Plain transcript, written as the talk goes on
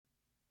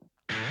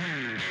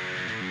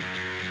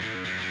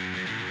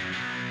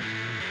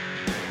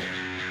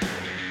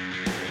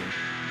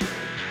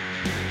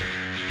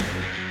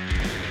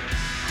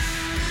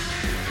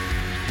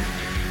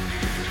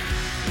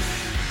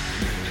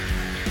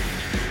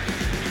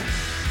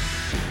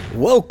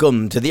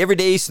Welcome to the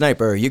Everyday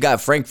Sniper. You got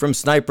Frank from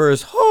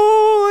Snipers.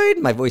 Hoid.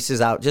 My voice is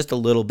out just a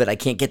little bit. I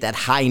can't get that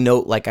high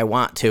note like I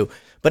want to.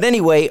 But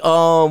anyway,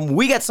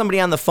 we got somebody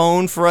on the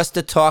phone for us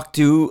to talk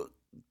to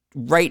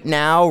right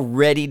now,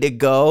 ready to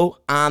go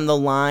on the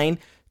line.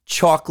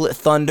 Chocolate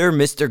Thunder,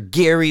 Mr.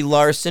 Gary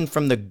Larson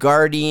from the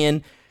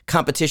Guardian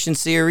Competition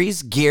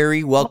Series.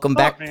 Gary, welcome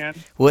back. Man?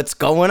 What's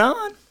going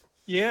on?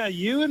 Yeah,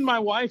 you and my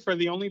wife are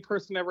the only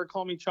person to ever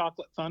call me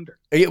Chocolate Thunder.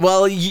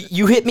 Well,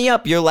 you hit me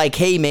up. You're like,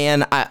 hey,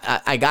 man,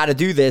 I got to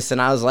do this. And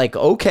I was like,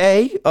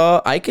 okay,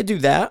 I could do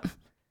that.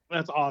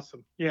 That's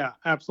awesome. Yeah,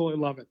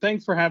 absolutely love it.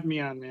 Thanks for having me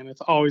on, man.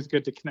 It's always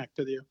good to connect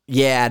with you.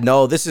 Yeah,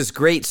 no, this is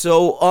great.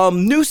 So,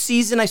 new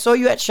season. I saw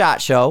you at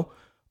SHOT Show.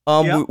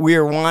 Yep. We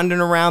were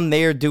wandering around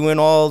there doing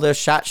all the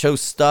SHOT Show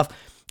stuff.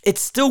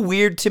 It's still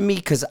weird to me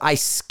because I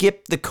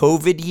skipped the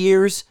COVID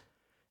years.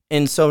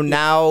 And so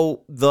now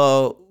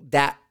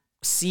that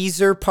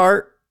Caesar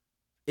part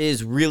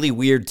is really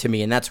weird to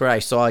me, and that's where I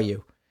saw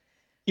you.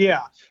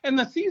 Yeah, and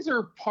the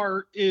Caesar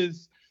part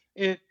is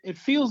it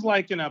feels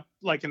like an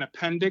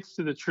appendix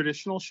to the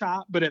traditional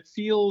shot, but it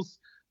feels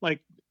like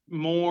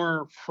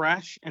more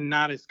fresh and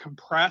not as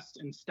compressed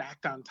and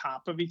stacked on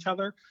top of each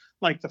other.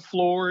 Like the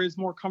floor is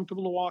more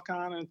comfortable to walk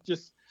on, and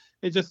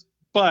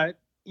but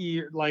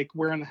you're like,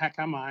 where in the heck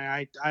am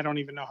I? I don't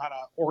even know how to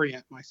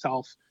orient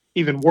myself.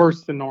 Even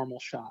worse than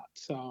normal shot.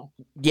 So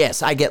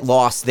yes, I get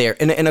lost there.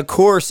 And of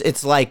course,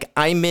 it's like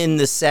I'm in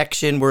the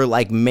section where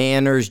like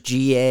manners,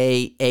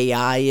 GA,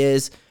 AI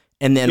is.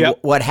 And then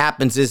what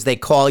happens is they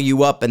call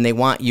you up and they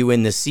want you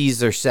in the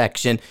Caesar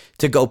section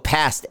to go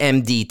past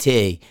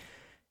MDT.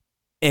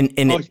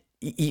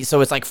 So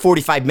it's like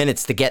 45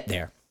 minutes to get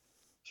there.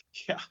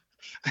 Yeah.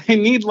 They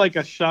need like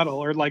a shuttle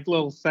or like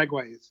little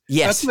segways.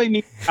 Yes. That's what they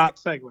need, top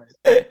segways.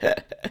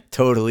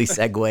 Totally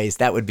segways.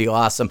 That would be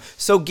awesome.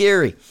 So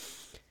Gary,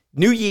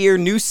 new year,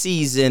 new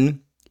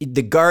season.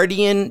 The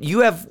Guardian,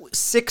 you have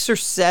 6 or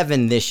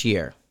 7 this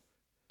year.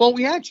 Well,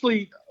 we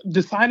actually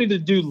decided to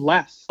do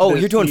less. Oh,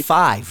 you're doing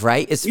 5,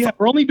 right?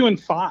 We're only doing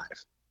 5.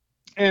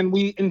 And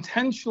we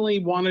intentionally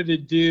wanted to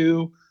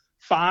do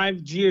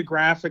 5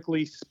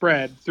 geographically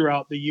spread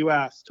throughout the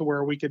U.S. to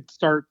where we could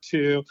start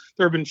to,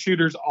 there have been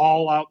shooters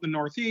all out in the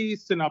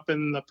Northeast and up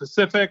in the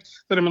Pacific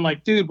that have been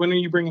like, dude, when are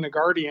you bringing a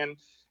Guardian?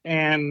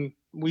 And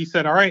we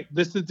said, all right,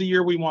 this is the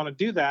year we want to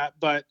do that.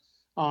 But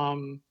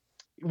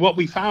what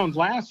we found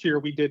last year,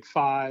 we did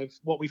 5.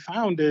 What we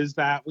found is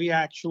that we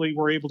actually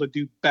were able to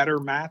do better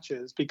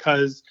matches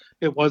because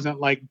it wasn't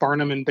like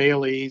Barnum and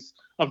Bailey's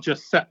of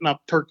just setting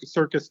up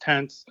circus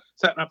tents,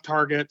 setting up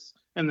targets,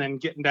 and then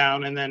getting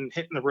down and then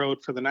hitting the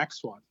road for the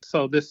next one.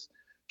 So this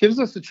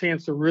gives us a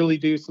chance to really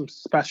do some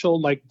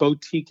special like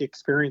boutique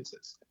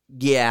experiences.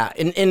 Yeah.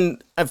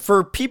 And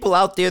for people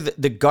out there,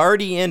 the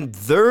Guardian,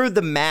 they're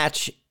the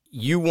match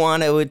you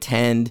want to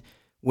attend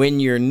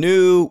when you're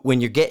new, when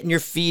you're getting your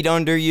feet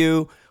under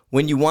you,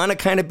 when you want to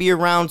kind of be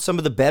around some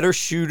of the better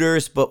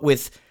shooters, but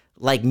with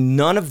like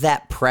none of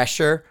that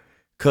pressure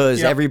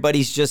because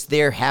everybody's just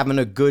there having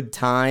a good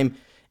time.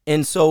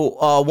 And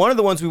so one of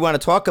the ones we want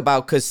to talk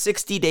about, because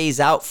 60 days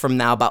out from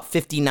now, about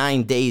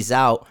 59 days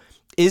out,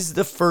 is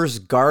the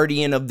first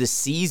Guardian of the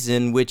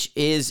season, which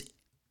is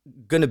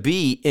going to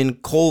be in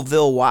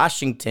Colville,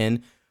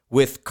 Washington,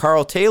 with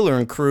Carl Taylor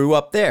and crew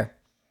up there.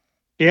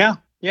 Yeah.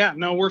 Yeah,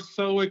 no, we're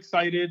so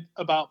excited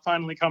about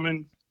finally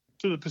coming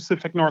to the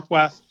Pacific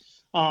Northwest.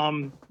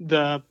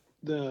 The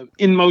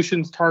In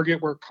Motion's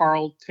target where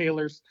Carl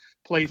Taylor's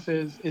place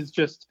is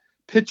just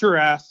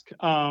picturesque.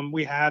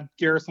 We had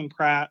Garrison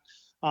Pratt,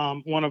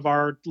 one of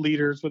our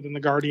leaders within the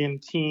Guardian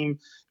team,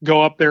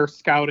 go up there,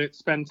 scout it,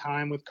 spend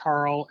time with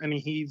Carl, and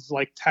he's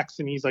like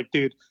texting. He's like,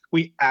 dude,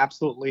 we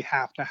absolutely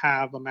have to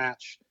have a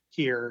match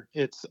here.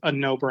 It's a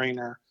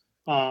no-brainer.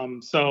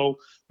 So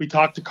we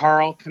talked to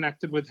Carl,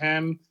 connected with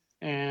him,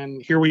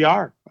 and here we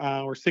are.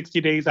 We're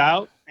 60 days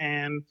out,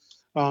 and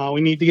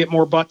we need to get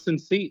more butts in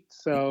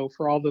seats. So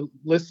for all the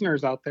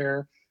listeners out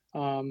there,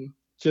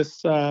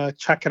 just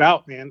check it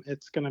out, man.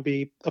 It's going to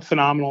be a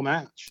phenomenal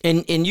match.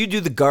 And you do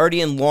the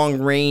Guardian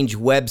Long Range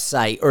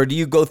website, or do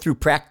you go through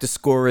Practice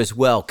Score as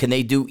well? Can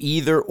they do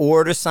either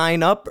or to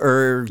sign up?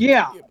 Or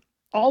yeah,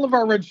 all of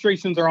our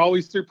registrations are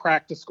always through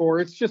Practice Score.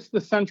 It's just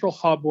the central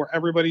hub where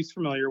everybody's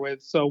familiar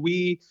with. So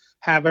we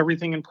have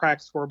everything in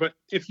Practice Score. But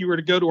if you were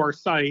to go to our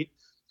site,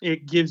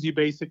 it gives you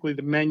basically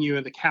the menu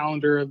and the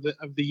calendar of the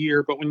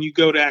year. But when you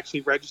go to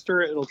actually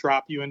register, it'll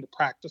drop you into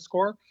Practice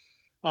Score.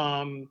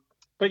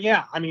 But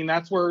yeah, I mean,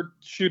 that's where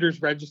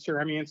shooters register.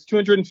 I mean, it's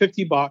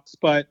 $250,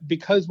 but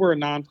because we're a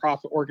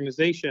nonprofit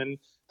organization,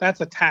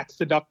 that's a tax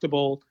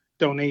deductible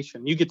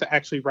donation. You get to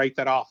actually write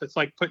that off. It's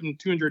like putting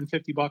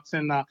 $250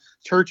 in the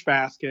church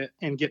basket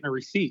and getting a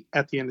receipt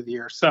at the end of the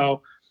year.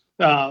 So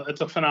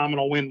it's a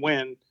phenomenal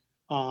win-win.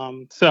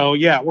 So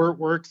yeah,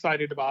 we're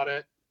excited about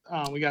it.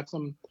 We got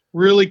some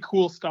really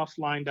cool stuff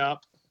lined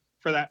up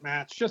for that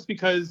match, just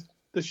because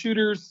the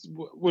shooters,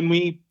 when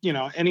we,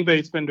 anybody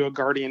that's been to a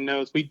Guardian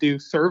knows we do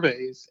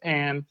surveys,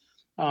 and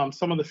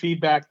some of the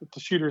feedback that the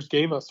shooters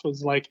gave us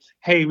was like,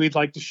 hey, we'd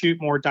like to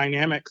shoot more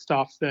dynamic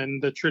stuff than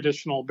the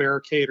traditional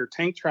barricade or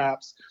tank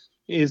traps.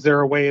 Is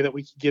there a way that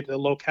we could get the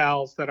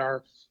locales that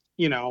are,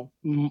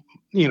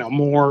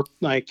 more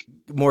like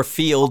More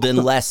field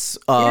and less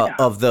yeah,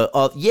 of the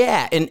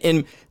yeah,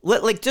 and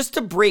like just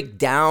to break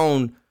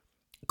down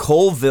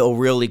Colville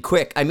really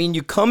quick. I mean,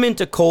 you come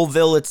into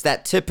Colville, it's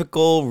that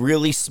typical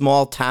really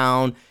small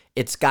town.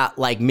 It's got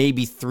like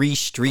maybe 3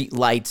 street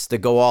lights to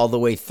go all the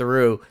way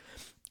through.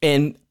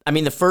 And I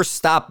mean, the first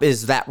stop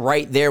is that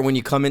right there when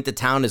you come into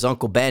town is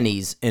Uncle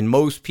Benny's, and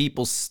most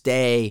people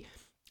stay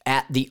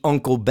at the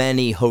Uncle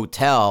Benny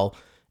Hotel,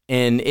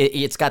 and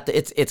it's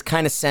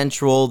kind of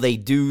central. They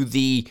do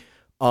the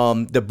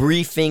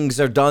briefings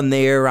are done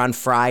there on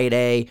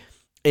Friday,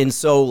 and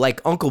so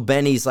like Uncle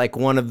Benny's like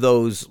one of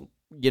those,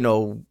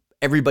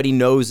 everybody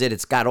knows it.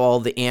 It's got all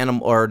the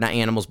or not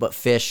animals but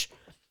fish.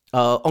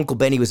 Uncle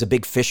Benny was a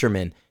big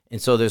fisherman,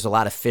 and so there's a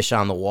lot of fish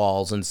on the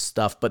walls and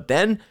stuff. But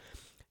then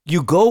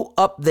you go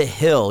up the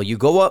hill, you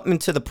go up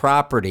into the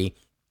property,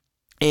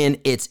 and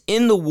it's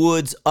in the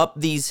woods up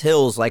these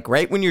hills. Like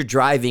right when you're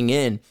driving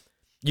in,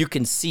 you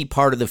can see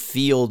part of the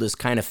field is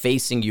kind of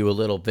facing you a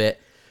little bit,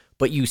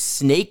 but you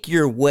snake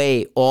your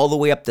way all the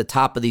way up the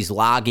top of these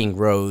logging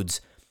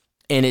roads,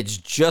 and it's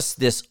just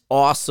this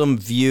awesome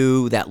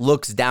view that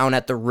looks down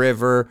at the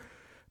river.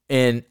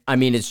 And I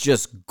mean, it's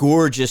just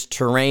gorgeous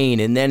terrain.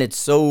 And then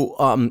it's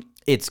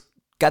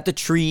got the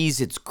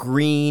trees, it's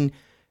green.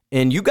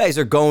 And you guys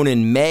are going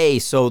in May,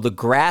 so the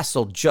grass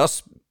will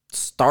just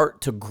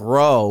start to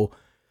grow.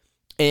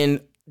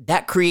 And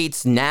that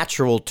creates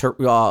natural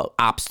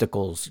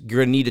obstacles. You're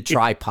going to need a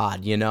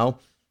tripod,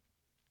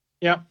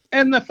 Yeah.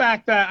 And the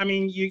fact that, I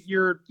mean,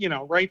 you're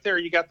right there,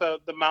 you got the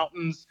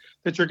mountains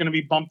that you're going to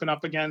be bumping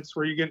up against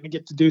where you're going to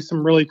get to do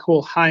some really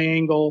cool high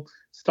angle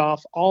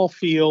stuff, all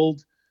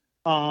field,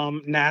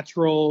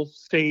 natural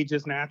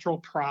stages, natural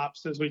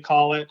props, as we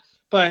call it.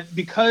 But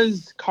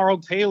because Carl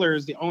Taylor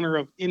is the owner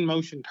of In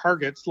Motion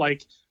Targets,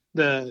 like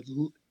the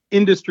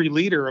industry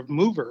leader of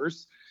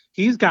movers,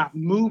 he's got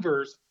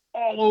movers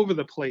all over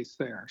the place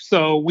there.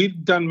 So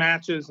we've done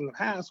matches in the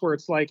past where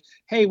it's like,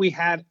 hey, we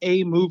had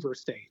a mover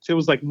stage. It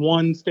was like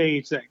one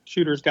stage that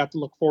shooters got to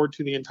look forward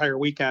to the entire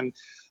weekend.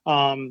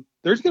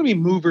 There's going to be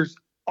movers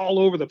all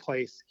over the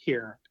place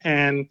here.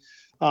 And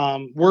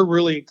we're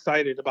really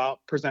excited about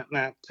presenting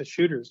that to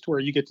shooters to where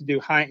you get to do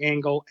high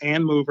angle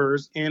and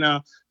movers in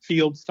a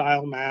field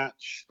style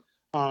match,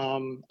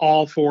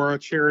 all for a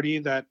charity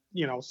that,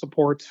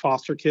 supports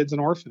foster kids and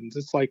orphans.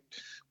 It's like,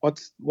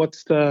 what's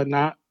the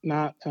not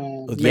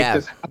make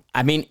this happen?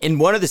 I mean, in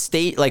one of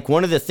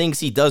the things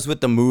he does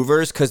with the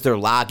movers, because they're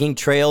logging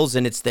trails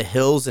and it's the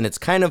hills, and it's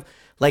kind of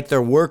like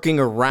they're working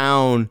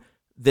around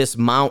this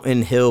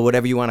mountain hill,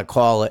 whatever you want to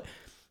call it,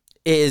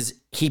 is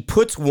he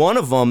puts one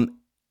of them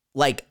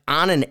like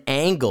on an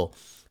angle.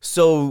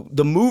 So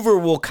the mover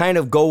will kind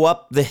of go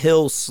up the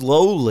hill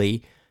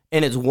slowly,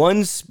 and it's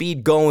one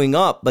speed going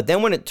up. But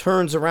then when it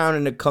turns around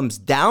and it comes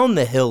down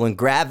the hill and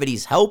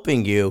gravity's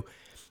helping you,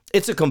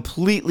 it's a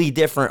completely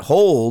different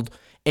hold.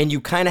 And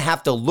you kind of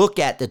have to look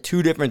at the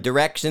 2 different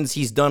directions.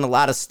 He's done a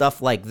lot of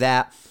stuff like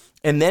that.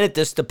 And then it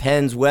just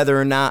depends whether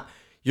or not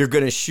you're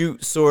going to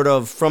shoot sort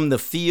of from the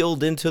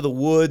field into the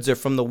woods or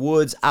from the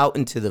woods out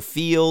into the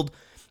field,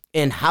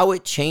 and how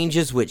it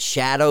changes with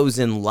shadows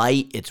and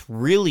light. It's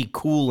really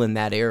cool in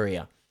that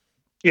area.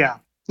 Yeah.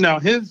 No,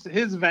 his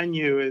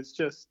venue is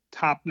just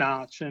top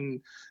notch.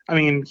 And I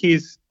mean,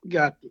 he's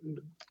got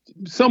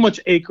so much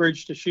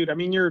acreage to shoot. I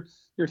mean, you're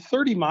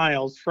 30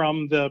 miles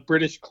from the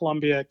British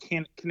Columbia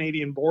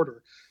Canadian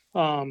border.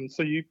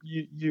 So you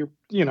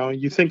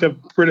think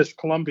of British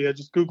Columbia,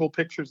 just Google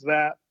pictures of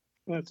that.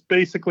 That's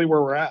basically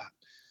where we're at.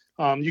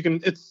 I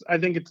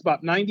think it's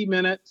about 90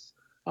 minutes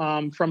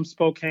from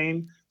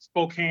Spokane.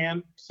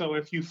 So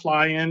if you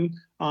fly in,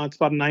 it's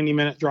about a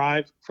 90-minute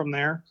drive from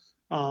there.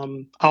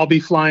 I'll be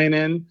flying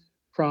in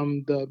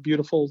from the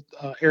beautiful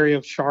area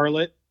of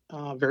Charlotte,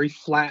 very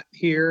flat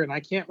here, and I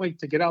can't wait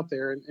to get out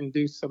there and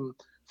do some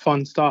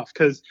fun stuff,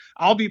 because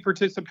I'll be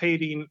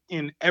participating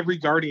in every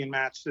Guardian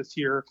match this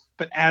year,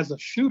 but as a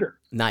shooter.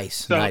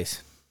 Nice.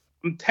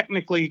 I'm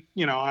technically,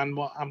 on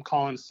what I'm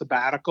calling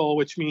sabbatical,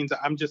 which means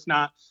I'm just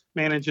not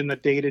managing the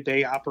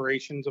day-to-day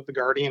operations of the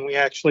Guardian. We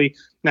actually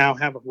now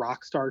have a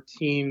rock star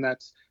team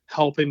that's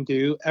helping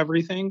do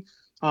everything.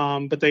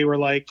 But they were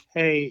like,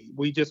 hey,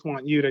 we just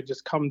want you to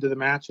just come to the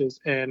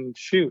matches and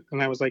shoot.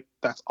 And I was like,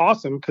 that's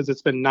awesome, because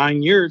it's been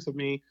 9 years of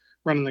me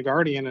running the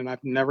Guardian and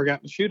I've never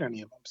gotten to shoot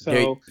any of them.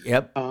 So,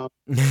 yep.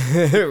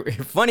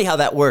 Funny how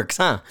that works,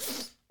 huh?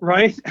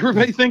 Right?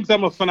 Everybody thinks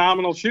I'm a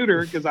phenomenal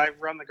shooter because I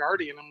run the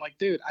Guardian. I'm like,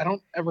 dude, I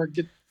don't ever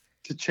get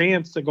the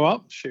chance to go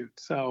out and shoot.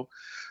 So,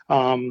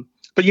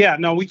 but yeah,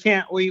 no, we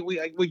can't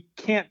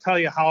tell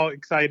you how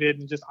excited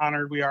and just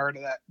honored we are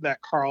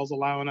that Carl's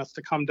allowing us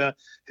to come to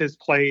his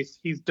place.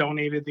 He's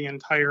donated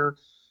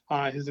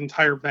his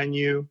entire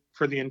venue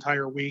for the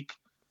entire week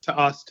to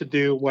us to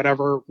do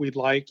whatever we'd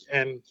like,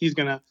 and he's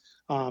gonna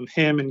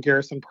Him and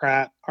Garrison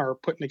Pratt are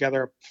putting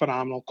together a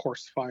phenomenal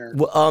course fire.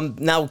 Well,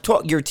 now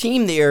talk your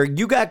team there.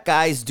 You got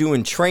guys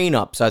doing train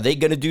ups. Are they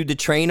going to do the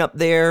train up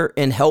there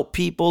and help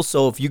people?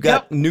 So if you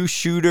got Yep. new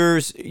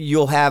shooters,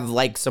 you'll have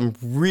like some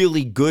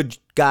really good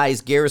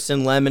guys,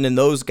 Garrison Lemon and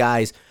those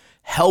guys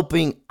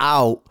helping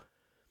out,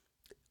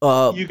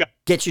 You got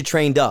get you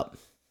trained up.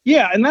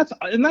 Yeah, and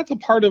that's a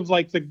part of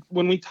like the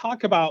when we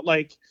talk about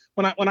like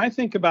when I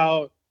think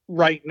about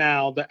right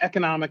now the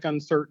economic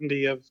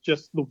uncertainty of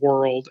just the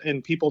world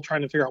and people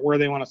trying to figure out where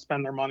they want to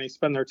spend their money,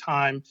 spend their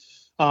time.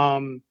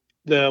 Um,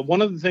 the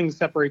one of the things that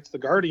separates the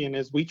Guardian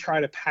is we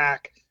try to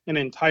pack an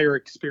entire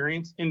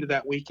experience into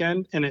that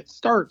weekend, and it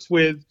starts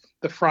with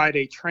the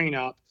Friday train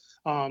up.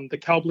 The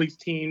Cowboys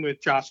team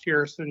with Josh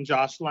Harrison,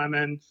 Josh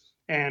Lemon,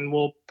 and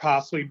we'll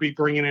possibly be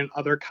bringing in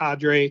other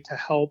cadre to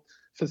help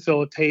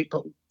facilitate.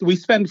 But we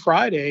spend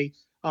Friday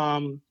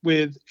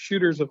with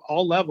shooters of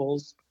all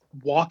levels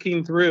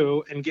walking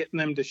through and getting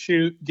them to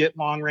shoot, get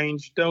long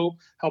range dope,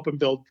 help them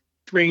build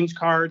range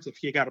cards.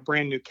 If you got a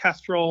brand new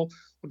Kestrel,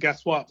 well,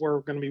 guess what? We're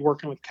going to be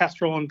working with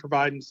Kestrel and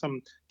providing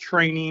some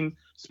training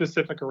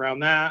specific around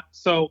that.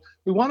 So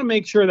we want to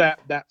make sure that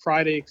that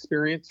Friday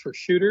experience for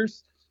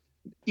shooters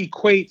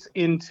equates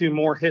into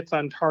more hits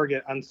on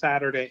target on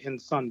Saturday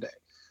and Sunday.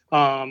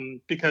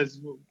 Because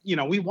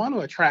we want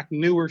to attract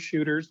newer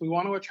shooters, we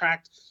want to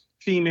attract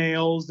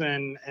females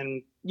and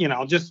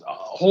just a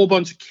whole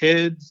bunch of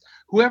kids,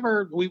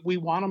 whoever we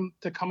want them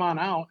to come on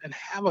out and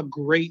have a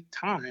great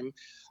time,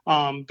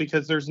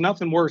 because there's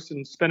nothing worse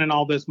than spending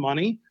all this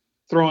money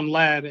throwing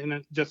lead and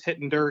it just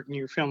hitting dirt and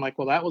you're feeling like,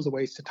 well, that was a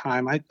waste of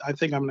time. I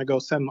think I'm going to go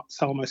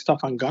sell my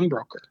stuff on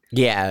Gunbroker.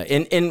 Yeah,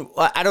 and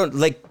I don't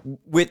like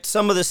with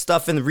some of the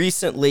stuff, and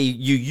recently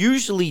you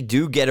usually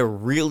do get a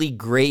really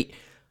great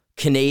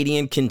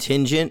Canadian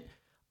contingent.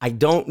 I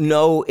don't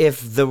know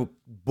if the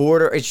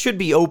border, it should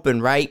be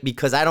open, right?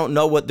 Because I don't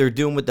know what they're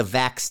doing with the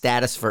vax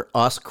status for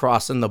us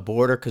crossing the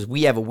border, because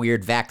we have a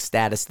weird vax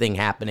status thing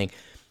happening.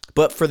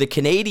 But for the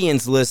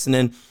Canadians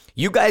listening,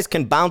 you guys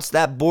can bounce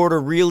that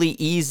border really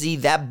easy.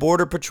 That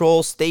Border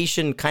Patrol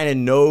station kind of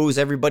knows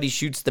everybody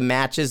shoots the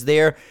matches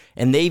there.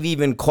 And they've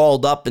even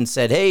called up and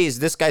said, hey, is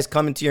this guy's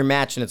coming to your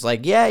match? And it's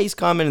like, yeah, he's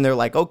coming. And they're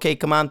like, okay,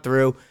 come on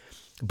through.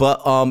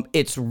 But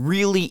it's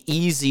really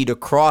easy to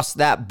cross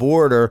that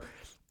border.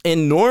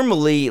 And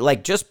normally,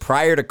 like just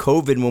prior to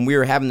COVID, when we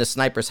were having the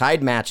Sniper's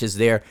Hide matches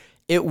there,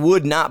 it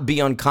would not be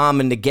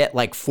uncommon to get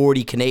like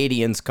 40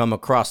 Canadians come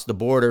across the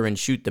border and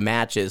shoot the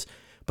matches.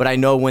 But I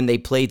know when they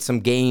played some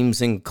games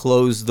and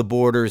closed the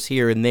borders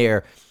here and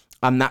there,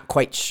 I'm not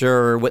quite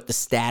sure what the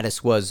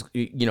status was,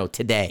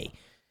 today.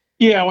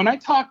 Yeah, when I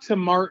talked to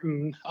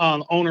Martin,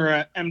 owner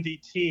at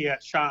MDT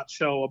at SHOT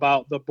Show,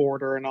 about the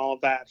border and all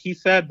of that, he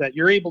said that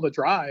you're able to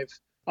drive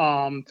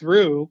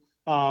through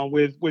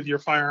with your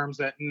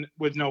firearms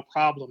with no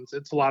problems.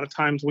 It's a lot of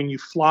times when you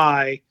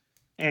fly,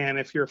 and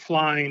if you're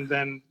flying,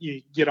 then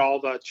you get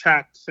all the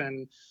checks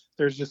and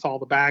there's just all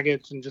the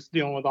baggage and just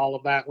dealing with all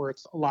of that, where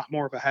it's a lot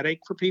more of a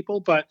headache for people.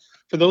 But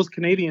for those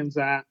Canadians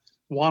that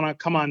want to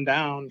come on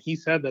down, he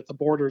said that the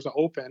borders are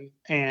open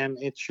and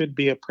it should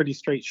be a pretty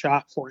straight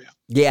shot for you.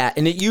 Yeah,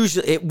 and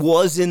it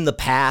was in the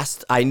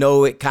past. I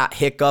know it got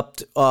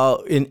hiccuped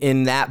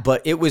in that,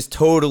 but it was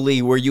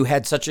totally where you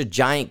had such a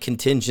giant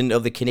contingent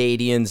of the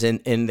Canadians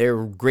and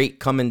they're great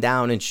coming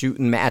down and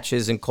shooting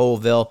matches in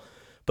Colville.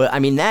 But I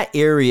mean, that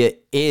area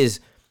is,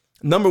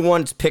 number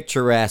one, it's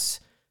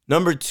picturesque.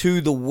 Number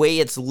two, the way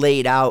it's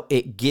laid out,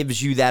 it gives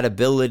you that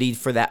ability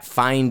for that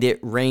find it,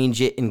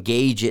 range it,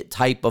 engage it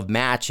type of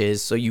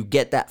matches. So you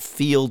get that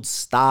field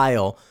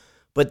style.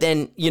 But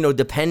then,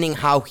 depending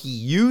how he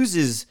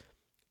uses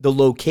the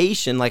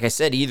location, like I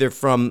said, either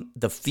from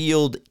the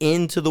field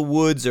into the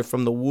woods or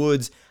from the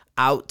woods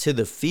out to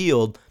the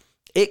field,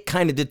 it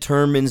kind of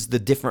determines the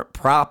different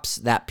props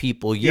that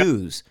people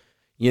use.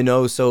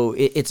 So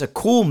it's a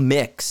cool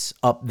mix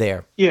up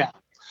there. Yeah.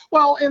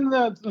 Well, and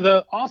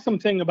the awesome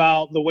thing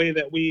about the way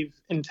that we've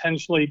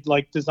intentionally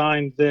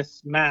designed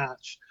this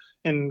match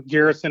and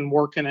Garrison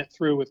working it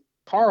through with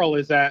Carl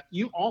is that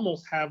you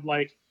almost have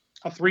like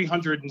a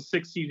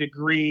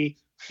 360-degree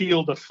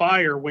field of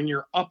fire when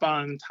you're up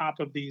on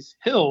top of these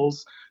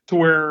hills, to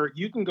where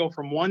you can go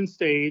from one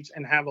stage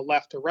and have a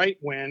left to right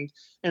wind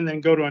and then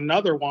go to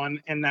another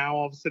one, and now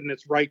all of a sudden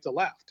it's right to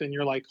left and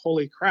you're like,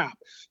 holy crap.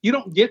 You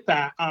don't get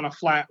that on a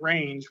flat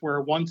range,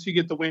 where once you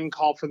get the wind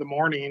call for the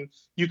morning,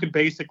 you could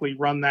basically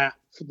run that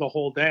for the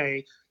whole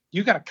day.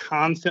 You got to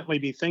constantly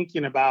be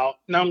thinking about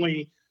not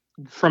only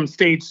from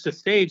stage to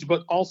stage,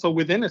 but also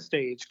within a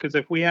stage. Because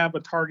if we have a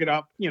target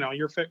up,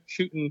 you're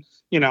shooting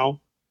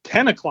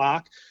 10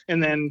 o'clock,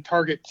 and then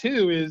target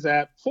 2 is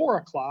at 4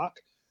 o'clock.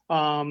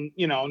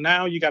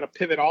 Now you got to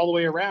pivot all the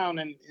way around,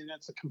 and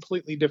it's a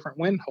completely different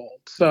wind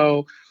hold.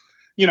 So,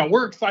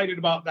 we're excited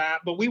about that,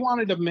 but we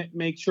wanted to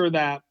make sure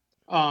that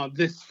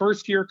this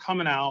first year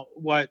coming out,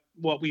 what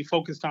we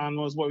focused on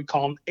was what we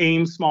call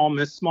aim small,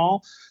 miss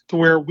small, to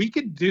where we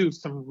could do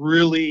some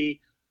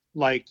really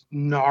like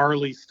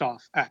gnarly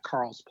stuff at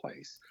Carl's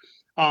place.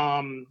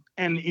 And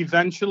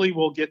eventually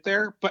we'll get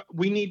there, but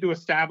we need to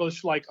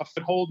establish like a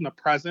foothold and a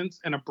presence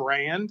and a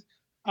brand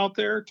out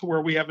there to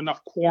where we have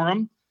enough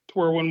quorum to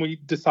where when we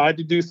decide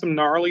to do some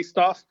gnarly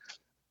stuff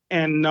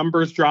and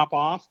numbers drop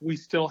off, we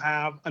still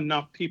have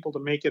enough people to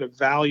make it a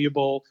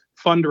valuable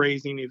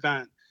fundraising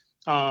event.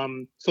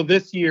 So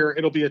this year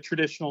it'll be a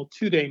traditional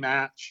 2-day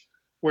match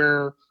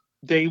where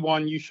day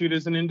one you shoot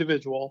as an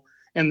individual,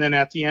 and then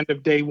at the end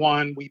of day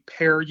one we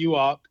pair you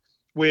up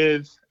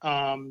with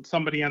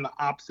somebody on the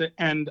opposite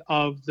end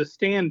of the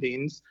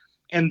standings,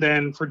 and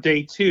then for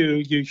day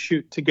two you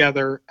shoot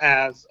together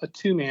as a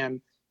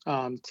 2-man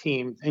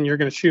team, and you're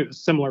going to shoot a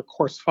similar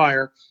course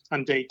fire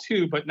on day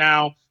two, but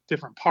now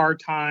different par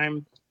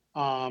time.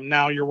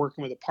 Now you're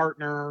working with a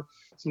partner,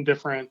 some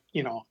different,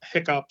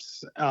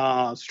 hiccups,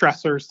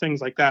 stressors,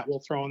 things like that we'll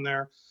throw in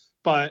there.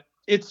 But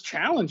it's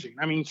challenging.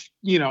 I mean,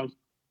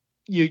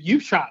 you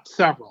shot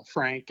several,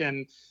 Frank,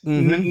 and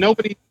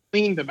nobody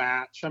cleaned a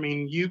match. I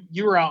mean,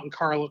 you were out in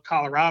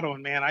Colorado,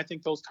 and man, I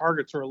think those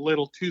targets are a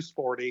little too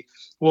sporty.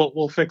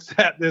 We'll fix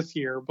that this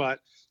year, but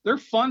they're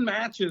fun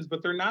matches,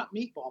 but they're not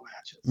meatball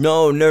matches.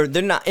 No,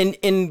 they're not.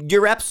 And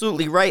you're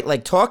absolutely right.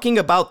 Like, talking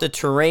about the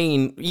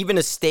terrain, even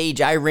a stage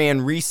I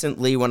ran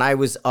recently when I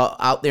was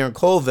out there in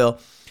Colville.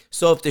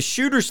 So if the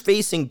shooter's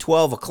facing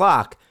 12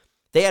 o'clock,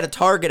 they had a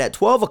target at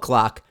 12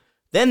 o'clock,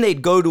 then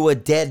they'd go to a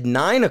dead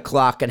 9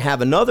 o'clock and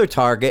have another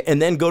target,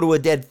 and then go to a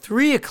dead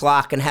 3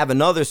 o'clock and have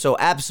another. So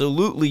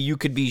absolutely, you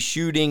could be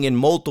shooting in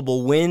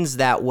multiple winds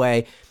that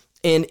way.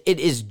 And it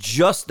is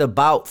just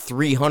about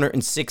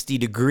 360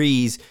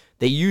 degrees.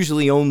 They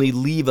usually only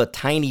leave a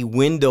tiny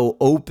window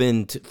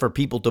open for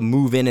people to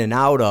move in and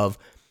out of.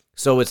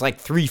 So it's like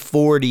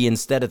 340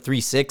 instead of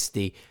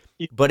 360.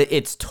 But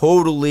it's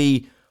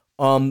totally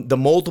the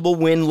multiple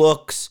wind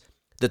looks,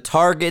 the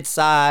target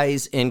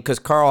size, and because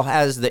Carl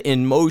has the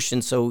in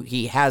motion, so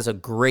he has a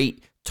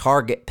great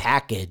target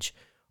package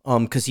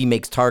because he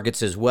makes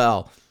targets as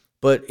well.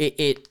 But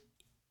it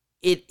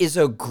is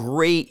a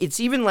great, it's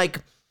even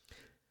like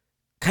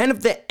kind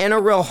of the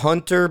NRL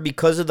Hunter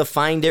because of the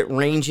find it,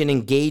 range, and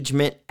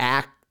engagement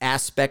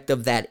aspect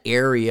of that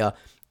area.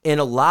 And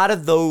a lot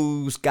of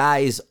those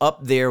guys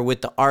up there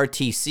with the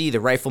RTC, the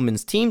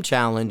Rifleman's Team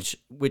Challenge,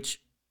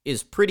 which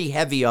is pretty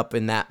heavy up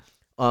in that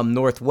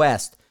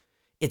Northwest,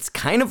 it's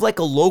kind of like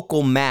a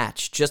local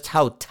match, just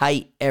how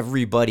tight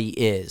everybody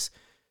is.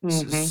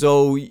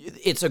 So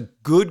it's a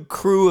good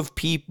crew of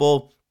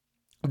people.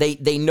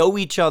 They know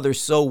each other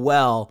so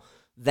well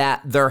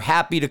that they're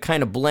happy to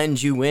kind of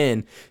blend you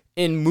in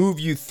and move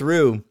you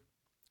through,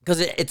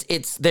 because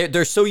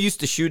they're so used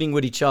to shooting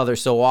with each other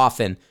so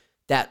often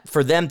that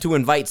for them to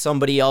invite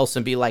somebody else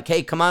and be like,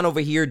 hey, come on over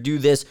here, do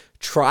this,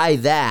 try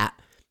that.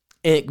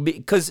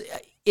 Because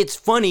it's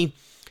funny,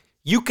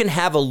 you can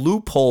have a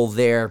loophole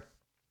there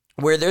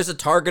where there's a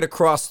target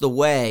across the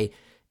way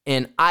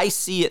and I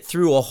see it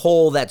through a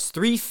hole that's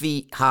 3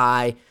 feet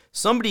high.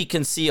 Somebody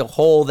can see a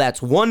hole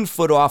that's 1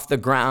 foot off the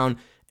ground,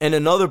 and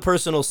another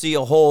person will see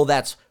a hole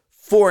that's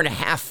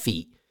 4.5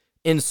 feet.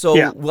 And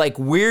so, like,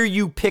 where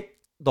you pick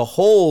the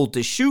hole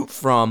to shoot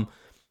from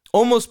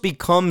almost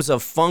becomes a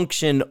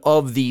function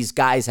of these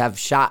guys have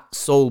shot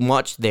so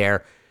much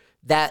there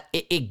that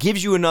it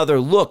gives you another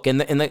look.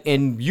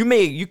 And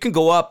you can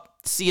go up,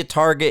 see a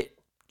target,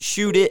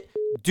 shoot it,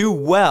 do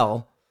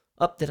well.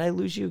 Did I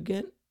lose you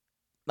again?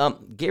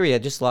 Gary, I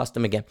just lost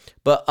him again.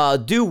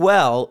 But do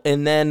well,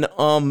 and then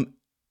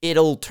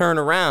it'll turn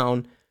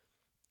around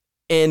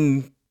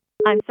and...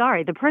 I'm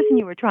sorry, the person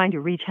you were trying to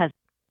reach has...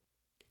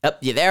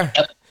 You there?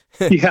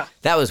 Yeah.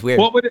 That was weird.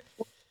 What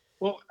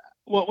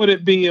would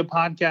it be a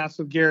podcast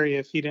with Gary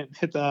if he didn't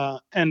hit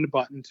the end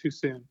button too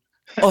soon?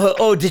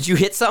 Did you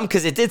hit something?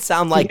 Because it did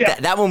sound like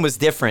that one was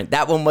different.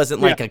 That one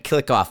wasn't like a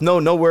click off.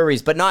 No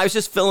worries. But no, I was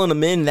just filling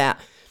them in that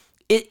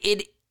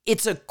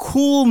it's a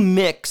cool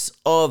mix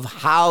of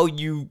how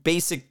you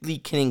basically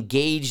can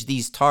engage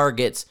these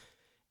targets,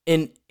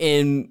 and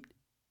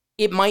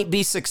it might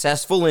be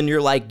successful and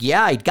you're like,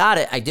 yeah, I got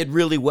it. I did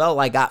really well.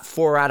 I got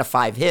 4 out of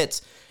 5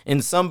 hits.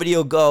 And somebody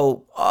will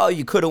go, oh,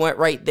 you could have went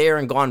right there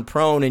and gone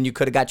prone and you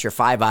could have got your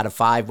 5 out of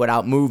 5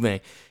 without moving.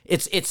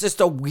 It's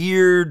just a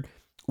weird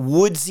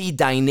woodsy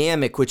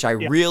dynamic, which I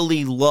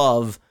really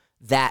love,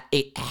 that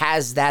it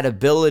has that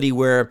ability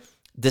where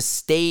the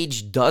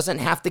stage doesn't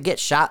have to get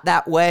shot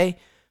that way,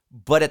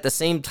 but at the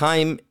same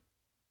time,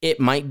 it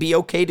might be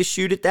okay to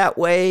shoot it that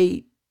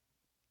way,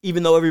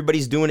 even though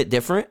everybody's doing it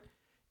different.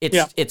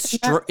 It's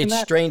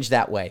strange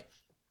that way.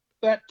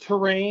 That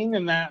terrain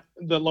and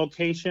the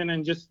location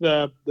and just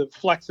the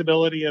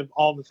flexibility of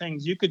all the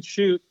things, you could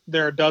shoot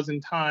there a dozen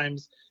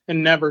times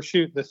and never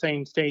shoot the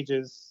same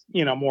stages,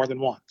 more than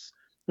once.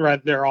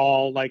 Right? They're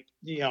all like,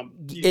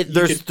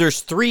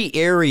 there's 3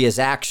 areas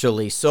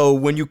actually. So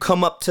when you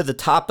come up to the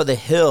top of the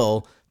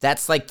hill,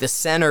 that's like the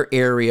center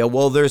area.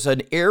 Well, there's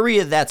an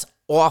area that's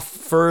off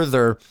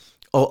further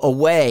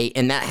away,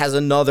 and that has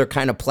another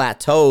kind of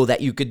plateau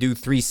that you could do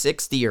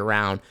 360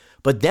 around.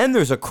 But then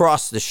there's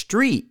across the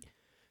street.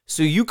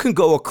 So you can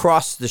go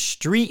across the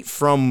street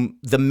from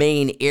the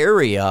main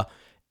area,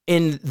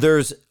 and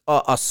there's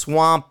a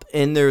swamp,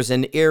 and there's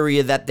an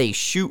area that they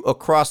shoot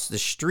across the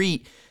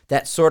street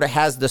that sort of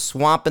has the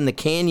swamp and the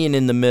canyon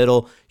in the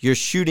middle. You're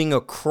shooting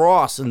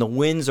across, and the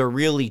winds are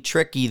really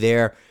tricky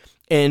there.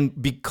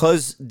 And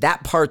because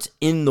that part's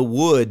in the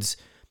woods,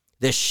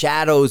 the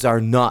shadows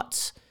are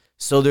nuts.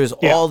 So there's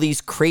all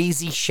these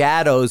crazy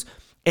shadows.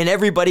 And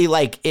everybody,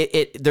 like,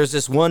 there's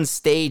this one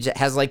stage that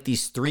has, like,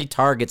 these 3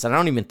 targets, and I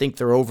don't even think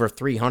they're over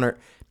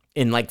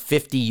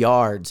 350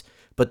 yards.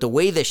 But the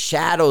way the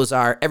shadows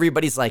are,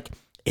 everybody's like,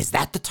 is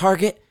that the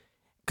target?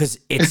 Because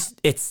it's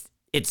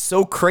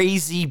so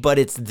crazy, but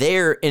it's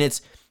there, and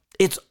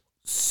it's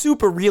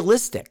super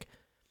realistic.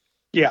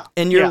 Yeah.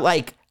 And you're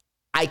like,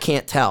 I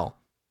can't tell.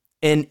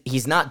 And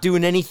he's not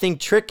doing anything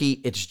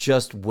tricky. It's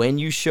just when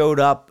you showed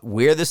up,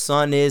 where the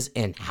sun is,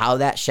 and how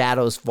that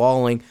shadow's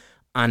falling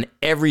on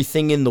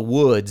everything in the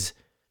woods.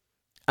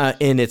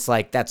 And it's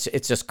like,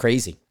 it's just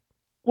crazy.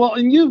 Well,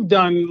 and you've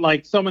done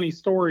like so many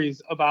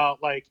stories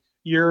about like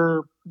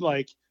your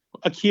like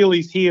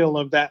Achilles heel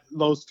of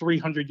those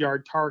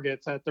 300-yard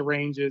targets at the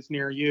ranges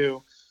near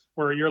you,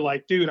 where you're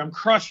like, dude, I'm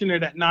crushing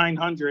it at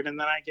 900. And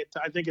then I get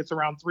to, I think it's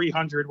around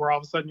 300, where all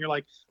of a sudden you're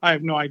like, I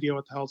have no idea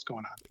what the hell's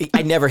going on.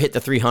 I never hit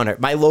the 300.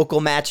 My local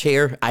match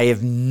here, I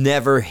have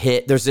never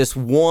hit. There's this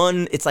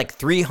one, it's like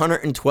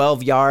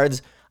 312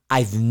 yards.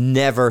 I've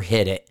never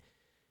hit it.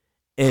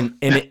 And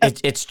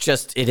it's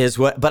just, it is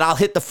what, but I'll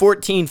hit the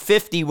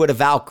 1450 with a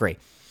Valkyrie.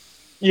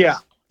 Yeah.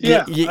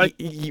 Yeah.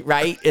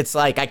 Right? It's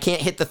like, I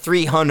can't hit the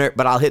 300,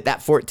 but I'll hit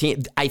that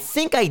 14. I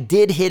think I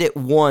did hit it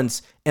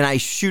once, and I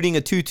was shooting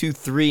a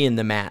 223 in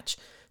the match.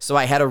 So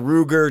I had a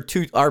Ruger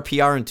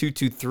RPR and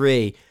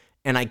 223,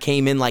 and I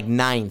came in like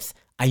 9th.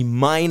 I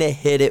might have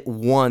hit it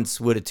once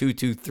with a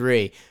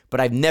 223,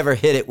 but I've never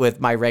hit it with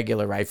my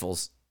regular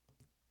rifles.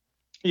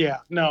 Yeah,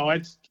 no,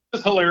 it's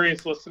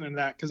hilarious listening to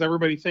that, because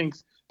everybody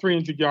thinks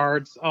 300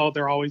 yards, oh,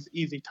 they're always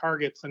easy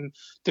targets. And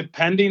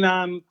depending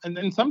on, and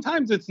then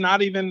sometimes it's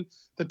not even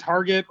the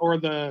target or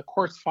the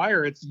course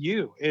fire, it's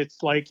you.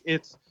 It's like,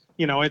 it's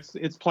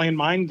playing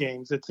mind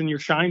games. It's in your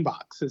shine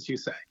box, as you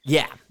say.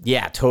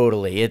 Yeah,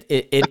 totally.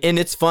 And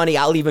it's funny.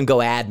 I'll even go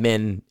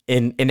admin,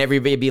 and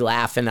everybody be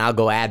laughing. I'll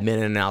go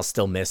admin, and I'll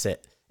still miss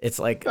it. It's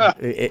like,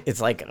 it's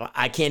like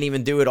I can't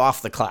even do it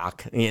off the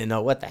clock.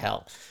 What the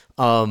hell?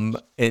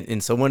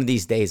 And so one of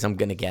these days I'm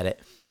gonna get it.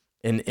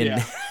 And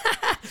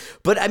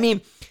but I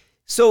mean,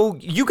 so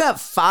you got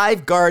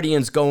 5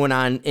 Guardians going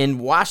on, and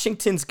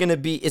Washington's gonna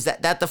be, is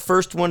that the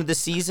first one of the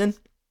season?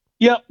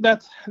 Yep,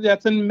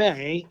 that's in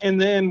May,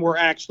 and then we're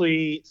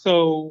actually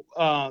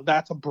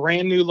that's a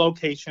brand new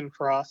location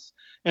for us,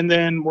 and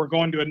then we're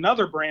going to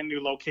another brand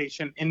new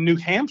location in New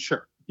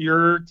Hampshire.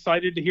 You're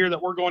excited to hear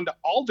that we're going to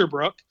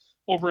Alderbrook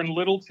over in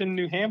Littleton,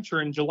 New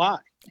Hampshire in July.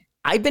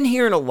 I've been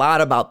hearing a lot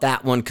about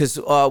that one, because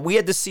we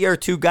had the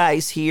CR2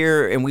 guys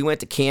here, and we went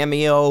to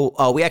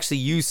Cameo. We actually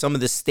used some of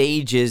the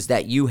stages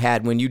that you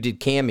had when you did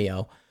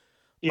Cameo.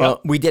 Yep.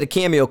 We did a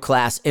Cameo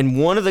class, and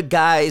one of the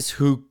guys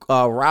who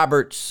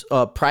Robert's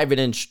private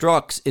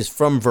instructs is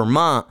from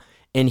Vermont,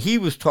 and he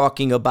was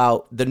talking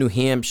about the New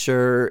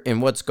Hampshire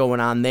and what's going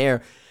on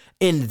there.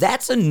 And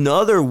that's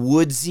another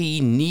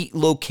woodsy, neat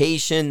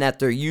location that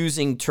they're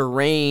using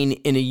terrain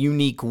in a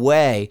unique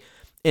way.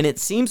 And it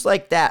seems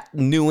like that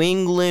New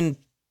England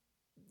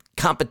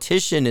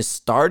competition is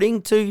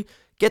starting to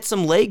get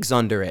some legs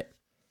under it.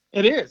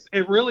 It is.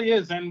 It really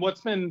is.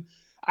 And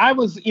I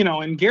was,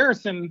 in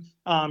Garrison,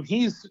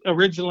 he's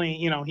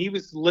originally,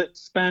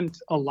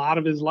 spent a lot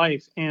of his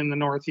life in the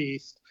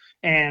Northeast.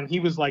 And he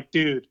was like,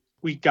 dude,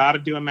 we got to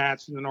do a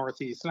match in the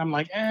Northeast. And I'm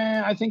like,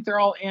 I think they're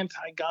all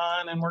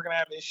anti-gun and we're going to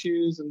have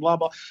issues and blah,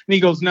 blah. And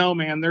he goes, no,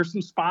 man, there's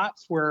some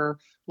spots where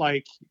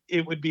like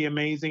it would be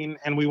amazing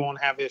and we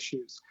won't have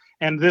issues.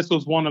 And this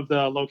was one of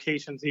the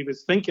locations he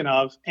was thinking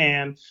of.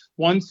 And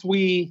once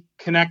we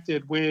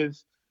connected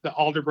with the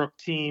Alderbrook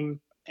team,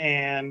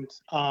 and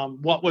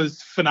what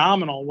was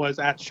phenomenal was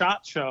at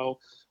SHOT Show,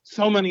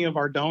 so many of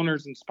our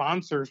donors and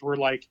sponsors were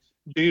like,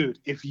 dude,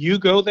 if you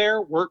go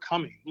there, we're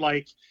coming.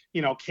 Like,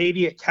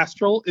 Katie at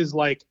Kestrel is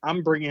like,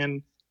 I'm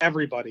bringing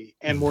everybody.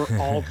 And we're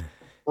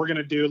going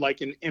to do like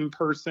an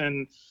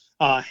in-person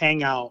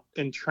hangout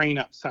and train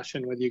up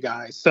session with you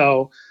guys.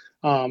 So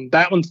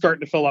that one's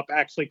starting to fill up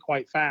actually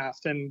quite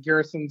fast. And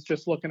Garrison's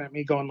just looking at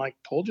me going like,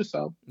 told you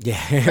so.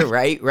 Yeah,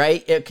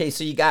 right. Okay,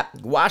 so you got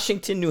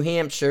Washington, New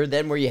Hampshire.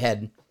 Then where you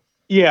heading?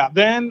 Yeah,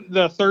 then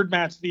the third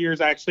match of the year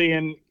is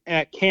actually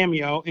at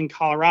Cameo in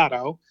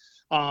Colorado.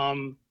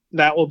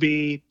 That will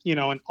be,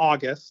 in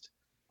August.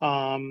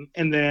 And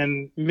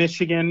then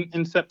Michigan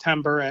in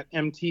September at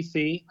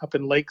MTC up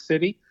in Lake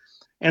City.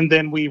 And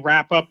then we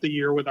wrap up the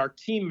year with our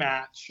team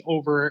match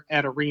over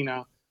at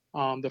Arena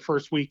the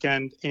first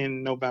weekend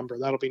in November.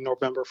 That'll be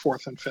November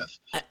 4th and 5th.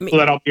 So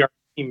that'll be our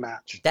team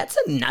match. That's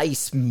a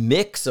nice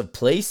mix of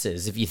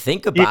places. If you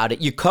think about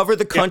it, you cover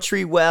the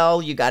country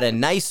well. You got a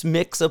nice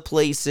mix of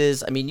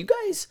places. I mean, you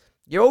guys,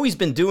 you've always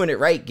been doing it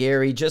right,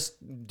 Gary, just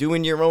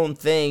doing your own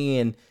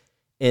thing.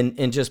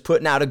 and just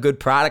putting out a good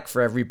product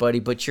for everybody,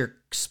 but you're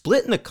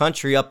splitting the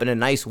country up in a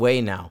nice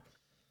way now.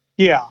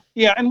 Yeah.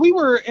 And we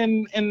were,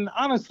 and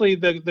honestly,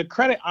 the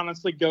credit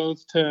honestly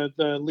goes to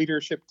the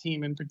leadership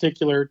team, in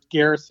particular,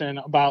 Garrison,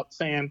 about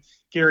saying,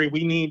 Gary,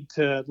 we need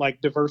to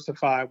like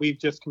diversify. We've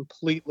just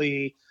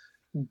completely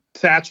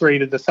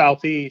saturated the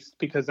Southeast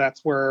because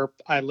that's where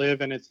I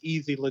live and it's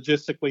easy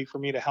logistically for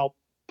me to help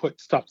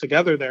put stuff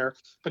together there.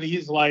 But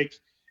he's like,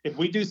 if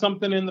we do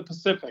something in the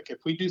Pacific,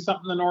 if we do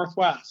something in the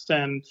Northwest,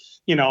 and,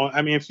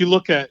 I mean, if you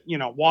look at,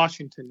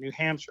 Washington, New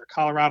Hampshire,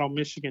 Colorado,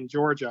 Michigan,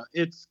 Georgia,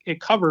 it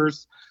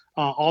covers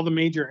all the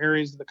major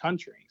areas of the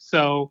country.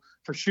 So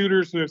for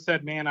shooters who have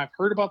said, man, I've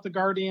heard about the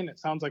Guardian, it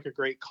sounds like a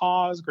great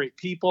cause, great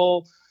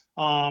people.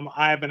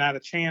 I haven't had a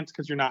chance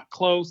because you're not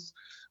close.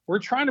 We're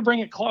trying to bring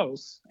it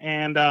close,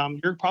 and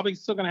you're probably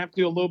still going to have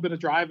to do a little bit of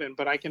driving,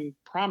 but I can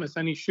promise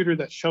any shooter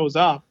that shows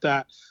up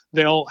that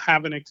they'll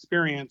have an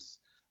experience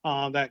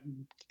that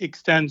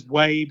extends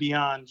way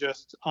beyond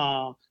just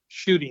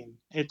shooting.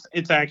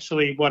 It's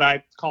actually what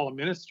I call a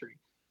ministry,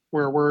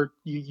 where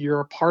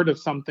you're a part of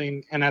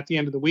something, and at the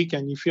end of the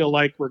weekend, you feel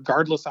like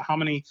regardless of how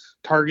many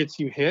targets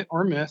you hit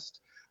or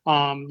missed,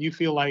 you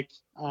feel like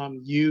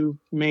you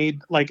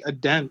made like a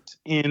dent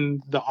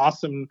in the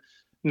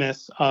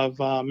awesomeness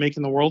of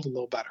making the world a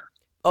little better.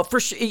 Oh, for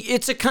sure.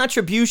 It's a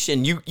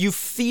contribution. You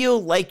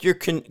feel like you're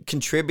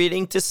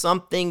contributing to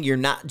something. You're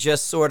not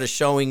just sort of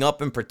showing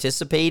up and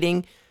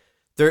participating.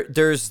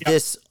 There's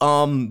this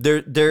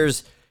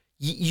there's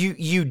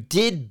you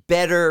did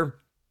better.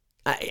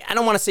 I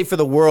don't want to say for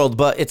the world,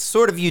 but it's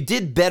sort of you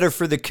did better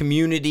for the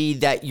community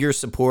that you're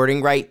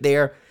supporting right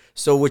there.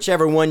 So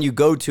whichever one you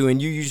go to,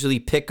 and you usually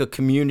pick a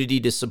community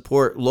to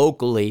support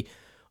locally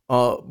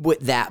with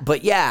that.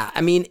 But yeah,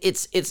 I mean,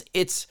 it's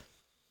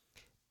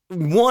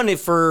one,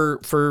 if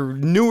for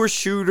newer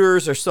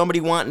shooters or somebody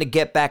wanting to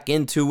get back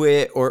into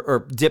it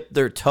or dip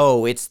their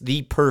toe, it's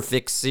the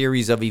perfect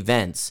series of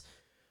events.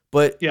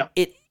 But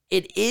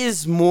it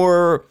is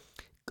more,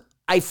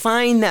 I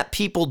find that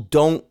people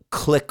don't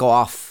click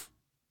off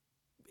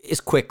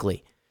as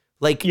quickly.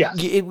 Like,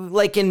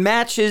 like in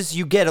matches,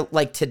 you get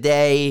like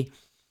today,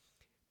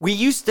 it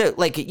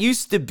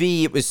used to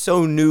be, it was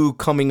so new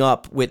coming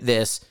up with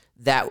this,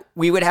 that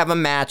we would have a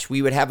match,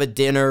 we would have a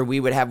dinner, we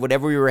would have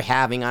whatever we were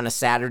having on a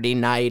Saturday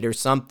night or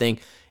something,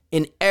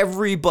 and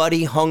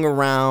everybody hung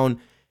around,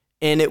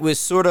 and it was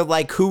sort of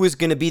like who was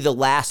going to be the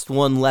last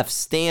one left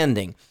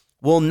standing.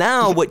 Well,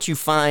 now what you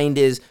find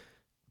is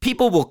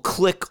people will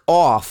click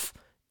off,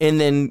 and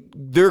then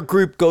their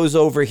group goes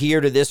over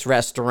here to this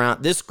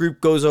restaurant, this group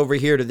goes over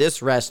here to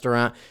this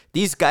restaurant,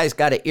 these guys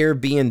got an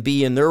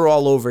Airbnb, and they're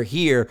all over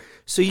here.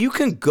 So you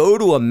can go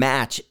to a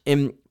match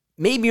and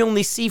maybe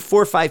only see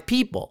 4 or 5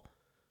 people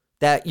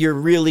that you're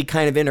really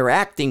kind of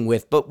interacting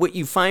with. But what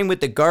you find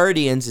with the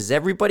Guardians is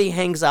everybody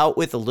hangs out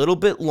with a little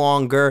bit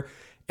longer.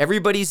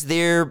 Everybody's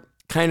there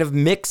kind of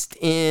mixed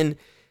in,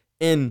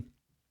 and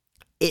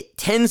it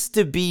tends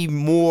to be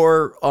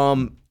more,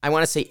 I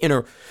want to say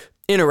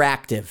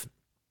interactive.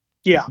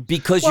 Yeah.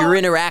 Because you're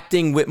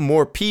interacting with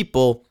more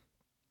people,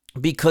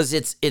 because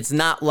it's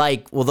not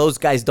like, well, those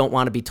guys don't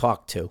want to be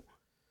talked to.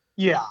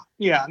 Yeah.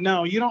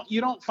 No, you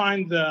don't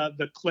find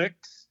the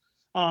clicks.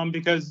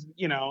 Because,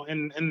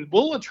 and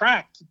we'll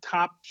attract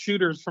top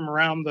shooters from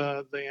around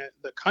the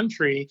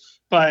country,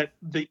 but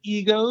the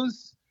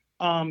egos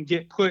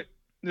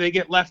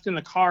get left in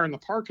the car in the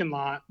parking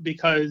lot,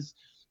 because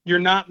you're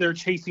not there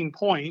chasing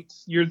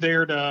points. You're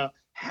there to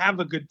have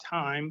a good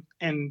time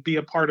and be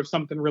a part of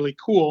something really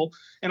cool,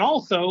 and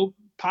also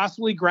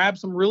possibly grab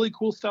some really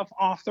cool stuff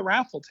off the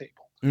raffle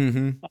table.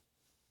 Mm-hmm.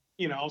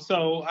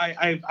 So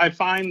I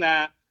find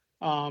that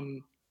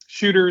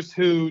shooters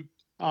who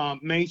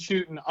may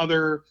shoot in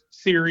other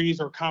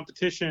series or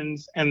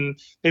competitions, and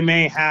they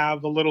may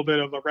have a little bit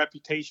of a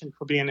reputation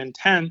for being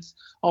intense,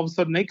 all of a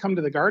sudden they come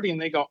to the Guardian,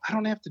 they go, I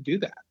don't have to do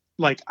that.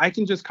 Like, I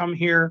can just come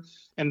here,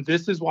 and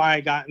this is why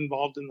I got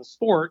involved in the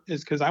sport,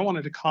 is because I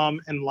wanted to come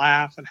and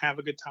laugh and have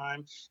a good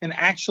time and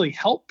actually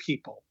help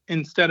people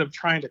instead of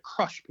trying to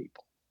crush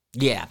people.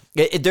 Yeah,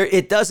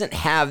 it doesn't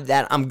have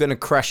that I'm going to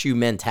crush you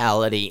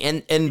mentality.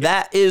 And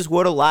that is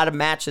what a lot of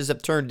matches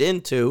have turned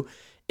into,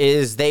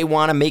 is they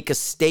want to make a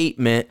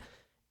statement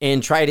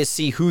and try to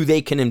see who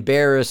they can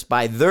embarrass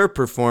by their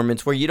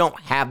performance, where you don't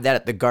have that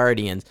at the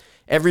Guardians.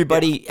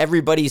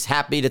 Everybody's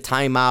happy to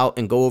time out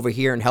and go over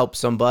here and help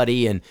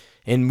somebody and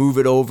move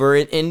it over.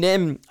 And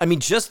then, I mean,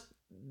 just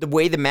the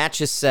way the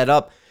match is set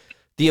up,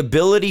 the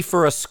ability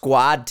for a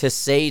squad to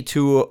say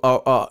to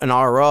an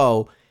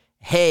RO,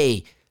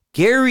 hey,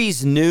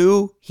 Gary's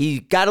new. He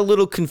got a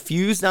little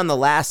confused on the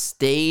last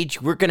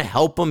stage. We're going to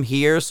help him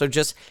here, so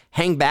just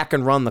hang back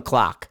and run the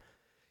clock.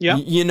 Yeah,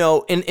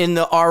 and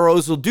the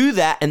ROs will do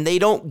that, and they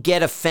don't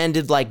get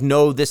offended like,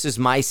 no, this is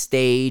my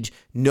stage.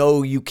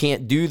 No, you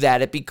can't do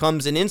that. It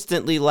becomes an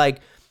instantly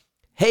like,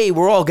 hey,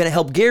 we're all going to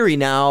help Gary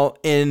now.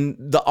 And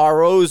the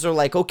ROs are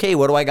like, okay,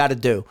 what do I got to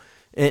do?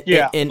 And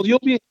well,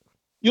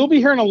 You'll be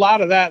hearing a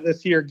lot of that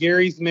this year.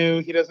 Gary's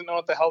new. He doesn't know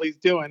what the hell he's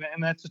doing.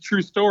 And that's a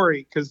true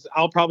story because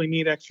I'll probably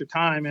need extra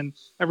time. And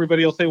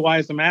everybody will say, why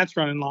is the match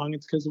running long?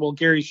 It's because, well,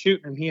 Gary's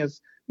shooting and he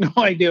has no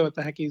idea what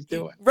the heck he's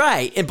doing.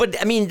 Right.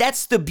 But I mean,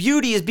 that's the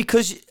beauty is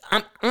because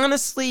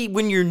honestly,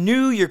 when you're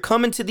new, you're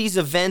coming to these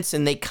events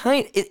and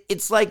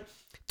it's like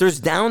there's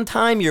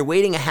downtime. You're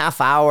waiting a half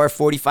hour,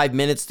 45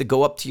 minutes to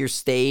go up to your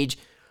stage.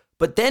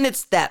 But then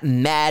it's that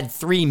mad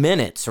 3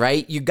 minutes,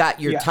 right? You got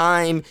your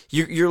time.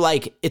 You're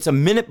like, it's a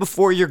minute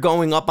before you're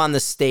going up on the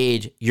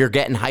stage. You're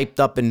getting hyped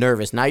up and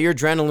nervous. Now your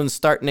adrenaline's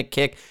starting to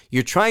kick.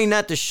 You're trying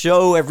not to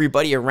show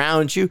everybody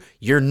around you.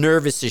 You're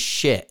nervous as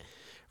shit,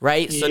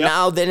 right? So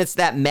now then it's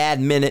that mad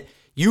minute.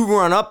 You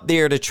run up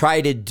there to try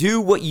to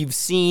do what you've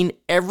seen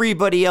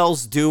everybody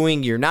else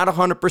doing. You're not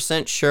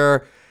 100%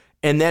 sure.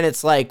 And then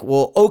it's like,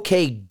 well,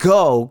 okay,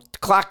 go. The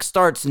clock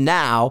starts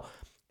now.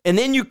 And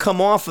then you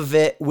come off of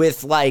it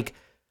with like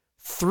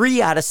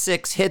 3 out of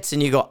 6 hits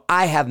and you go,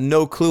 I have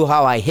no clue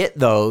how I hit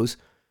those.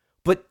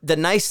 But the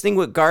nice thing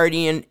with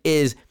Guardian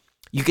is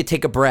you could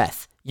take a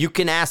breath. You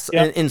can ask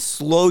and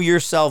slow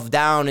yourself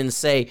down and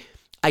say,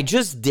 I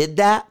just did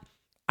that.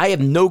 I have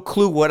no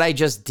clue what I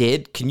just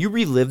did. Can you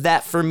relive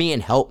that for me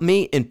and help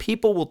me? And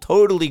people will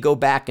totally go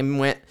back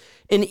and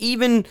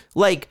even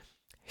like,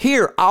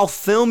 here, I'll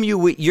film you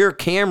with your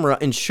camera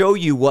and show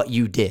you what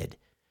you did.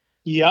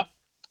 Yep.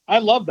 I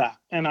love that.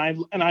 And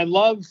I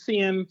love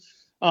seeing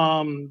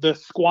the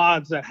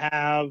squads that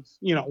have,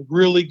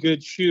 really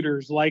good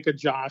shooters like a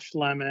Josh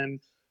Lemon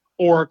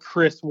or a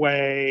Chris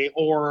Way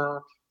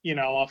or,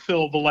 a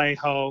Phil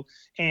Vallejo.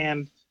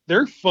 And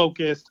they're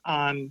focused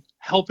on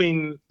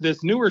helping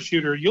this newer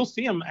shooter. You'll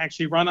see them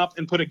actually run up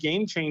and put a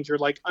game changer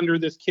like under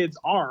this kid's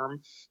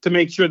arm to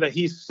make sure that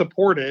he's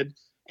supported,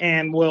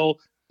 and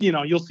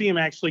you'll see him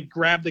actually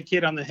grab the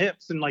kid on the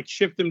hips and like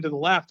shift him to the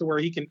left to where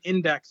he can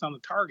index on the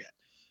target.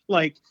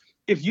 Like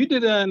if you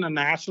did it in a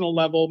national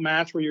level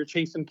match where you're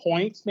chasing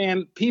points,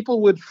 man,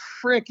 people would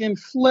freaking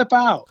flip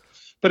out.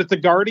 But at the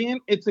Guardian,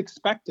 it's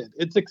expected.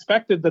 It's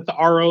expected that the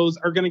ROs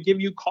are going to give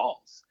you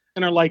calls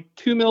and are like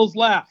 2 mils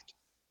left,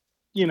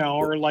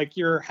 or like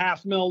you're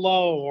half mil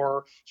low,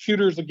 or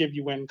shooters will give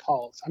you win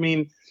calls. I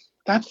mean,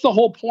 that's the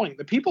whole point.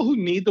 The people who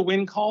need the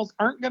win calls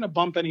aren't going to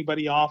bump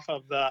anybody off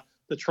of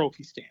the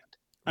trophy stand.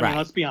 I mean,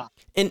 let's be honest.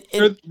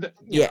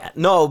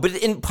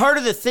 But part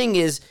of the thing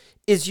is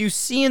you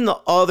see in the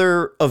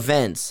other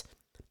events,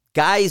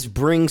 guys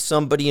bring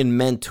somebody and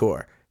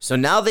mentor. So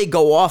now they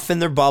go off in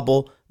their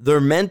bubble. They're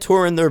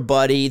mentoring their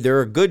buddy.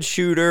 They're a good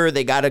shooter.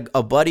 They got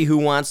a buddy who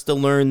wants to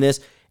learn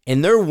this.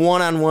 And they're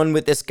one-on-one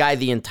with this guy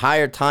the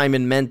entire time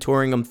and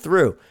mentoring him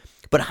through.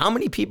 But how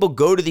many people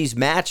go to these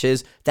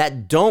matches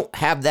that don't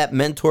have that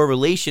mentor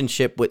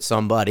relationship with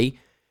somebody,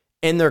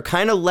 and they're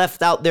kind of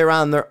left out there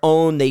on their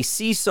own? They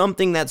see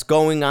something that's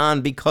going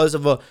on because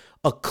of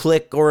a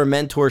clique or a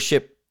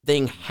mentorship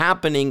thing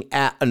happening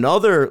at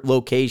another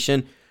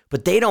location,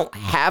 but they don't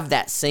have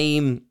that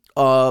same,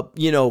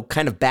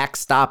 kind of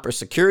backstop or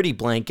security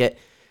blanket.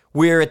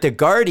 Where at the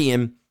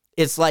Guardian,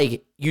 it's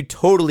like you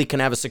totally can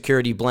have a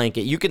security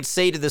blanket. You can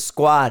say to the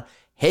squad,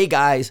 hey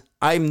guys,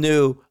 I'm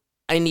new.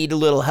 I need a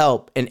little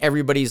help. And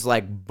everybody's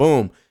like,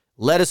 boom,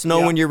 let us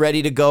know when you're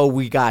ready to go.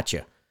 We got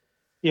you.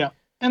 Yeah.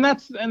 And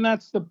that's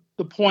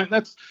the point.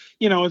 That's,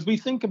 as we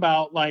think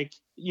about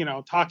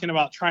talking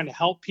about trying to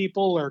help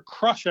people or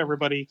crush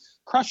everybody,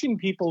 crushing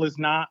people is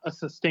not a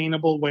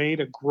sustainable way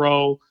to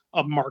grow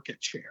a market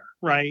share,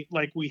 right?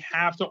 Like we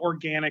have to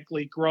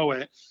organically grow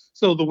it.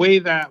 So the way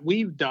that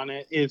we've done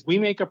it is we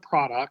make a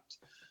product,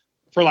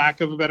 for lack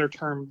of a better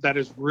term, that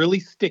is really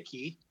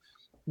sticky,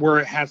 where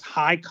it has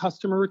high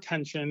customer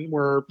retention,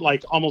 where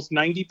like almost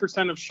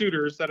 90% of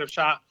shooters that have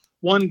shot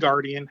one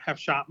Guardian have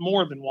shot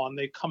more than one.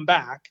 They come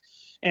back.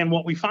 And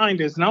what we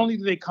find is not only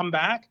do they come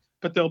back,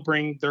 but they'll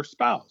bring their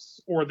spouse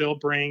or they'll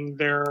bring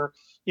their,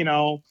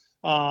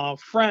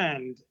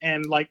 friend.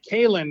 And like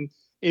Kalen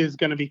is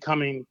going to be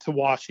coming to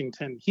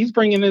Washington. He's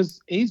bringing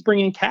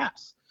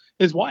Cass,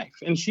 his wife,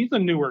 and she's a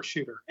newer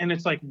shooter. And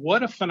it's like,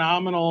 what a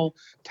phenomenal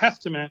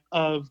testament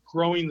of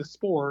growing the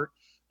sport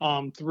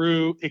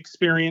through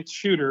experienced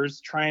shooters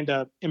trying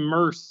to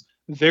immerse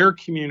their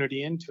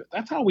community into it.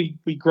 That's how we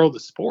grow the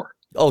sport.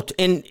 Oh,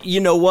 and you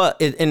know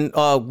what? And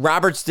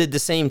Roberts did the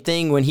same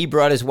thing when he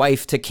brought his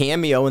wife to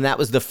Cameo, and that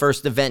was the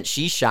first event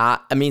she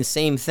shot. I mean,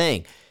 same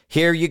thing.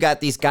 Here you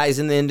got these guys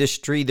in the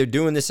industry. They're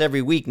doing this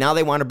every week. Now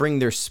they want to bring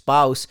their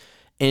spouse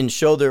and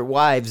show their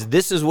wives,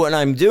 this is what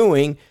I'm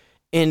doing.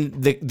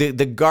 And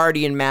the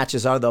Guardian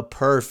matches are the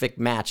perfect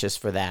matches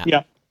for that.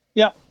 Yeah.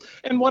 Yeah.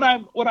 And what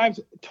I've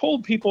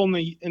told people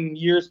in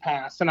years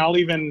past, and I'll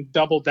even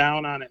double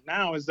down on it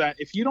now, is that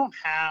if you don't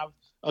have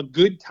a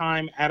good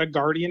time at a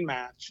Guardian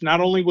match,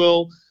 not only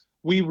will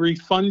we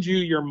refund you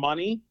your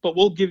money, but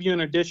we'll give you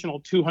an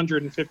additional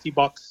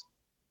 $250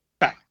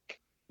 back.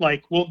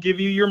 Like we'll give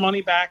you your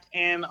money back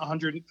and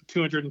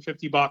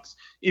 $250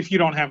 if you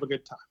don't have a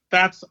good time.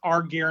 That's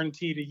our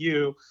guarantee to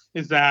you,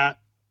 is that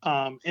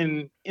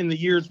in the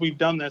years we've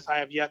done this, I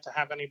have yet to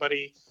have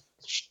anybody,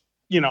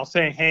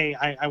 say, hey,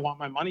 I want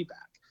my money back.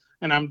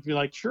 And I'm be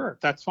like, sure,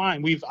 that's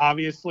fine. We've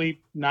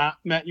obviously not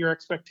met your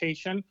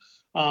expectation,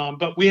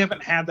 but we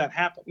haven't had that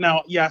happen.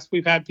 Now, yes,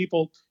 we've had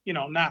people,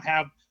 not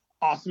have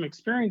awesome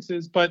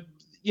experiences, but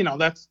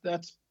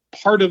that's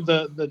part of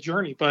the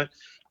journey. But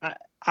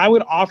I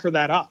would offer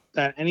that up,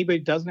 that anybody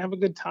doesn't have a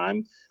good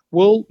time,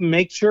 we'll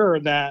make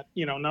sure that,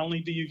 not only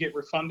do you get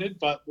refunded,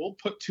 but we'll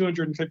put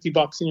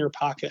 $250 in your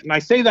pocket. And I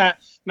say that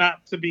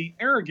not to be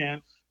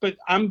arrogant, but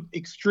I'm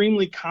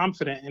extremely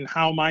confident in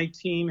how my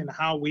team and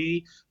how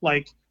we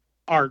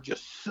are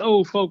just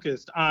so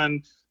focused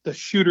on the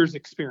shooter's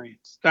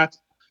experience.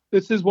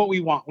 This is what we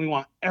want. We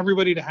want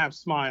everybody to have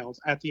smiles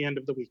at the end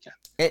of the weekend.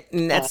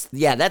 And that's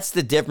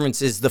the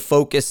difference, is the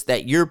focus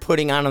that you're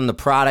putting on the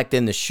product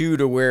and the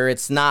shooter, where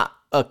it's not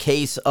a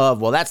case of,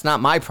 well, that's not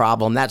my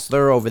problem,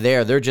 they're over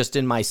there, they're just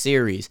in my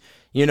series,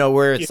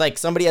 where it's like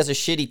somebody has a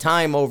shitty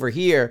time over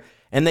here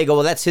and they go,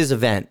 well, that's his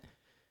event.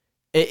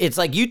 It's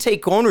like you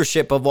take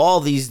ownership of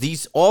all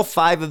all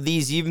 5 of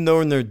these, even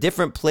though in their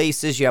different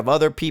places, you have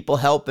other people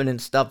helping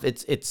and stuff.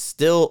 It's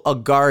still a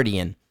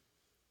guardian.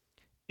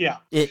 Yeah.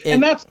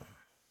 And that's,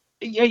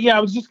 I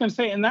was just going to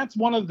say, and that's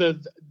one of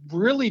the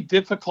really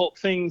difficult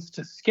things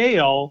to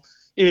scale,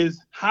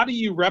 is how do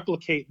you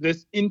replicate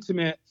this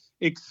intimate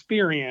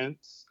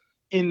experience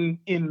in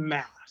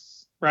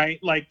mass, right?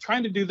 Like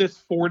trying to do this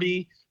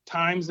 40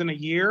 times in a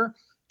year,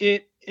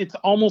 it's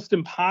almost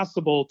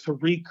impossible to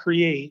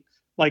recreate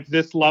like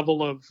this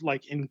level of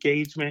like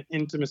engagement,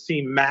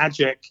 intimacy,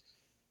 magic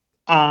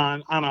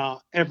on a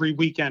every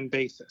weekend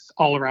basis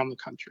all around the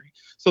country.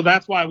 So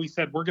that's why we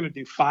said we're going to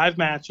do 5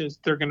 matches.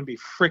 They're going to be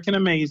freaking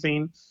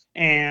amazing,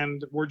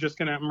 and we're just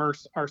going to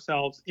immerse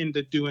ourselves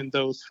into doing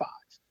those 5.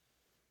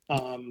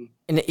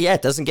 And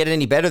it doesn't get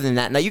any better than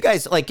that. Now, you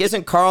guys,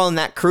 isn't Carl and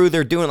that crew,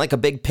 they're doing like a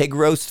big pig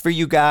roast for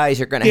you guys?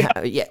 You're going to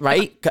have,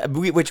 right?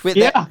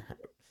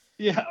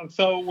 Yeah.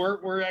 So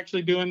we're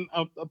actually doing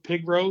a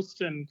pig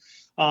roast, and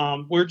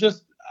we're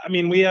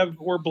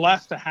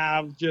blessed to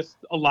have just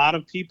a lot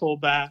of people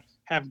that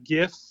have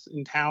gifts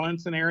and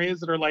talents in areas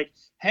that are like,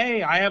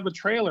 hey, I have a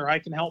trailer, I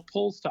can help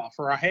pull stuff,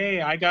 or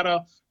hey, I got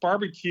a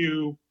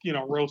barbecue,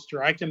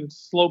 roaster, I can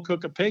slow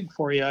cook a pig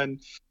for you.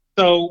 And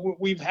so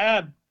we've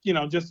had,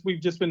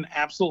 we've just been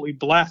absolutely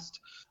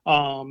blessed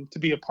to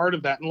be a part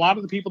of that. And a lot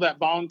of the people that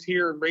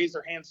volunteer and raise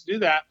their hands to do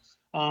that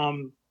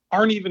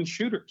aren't even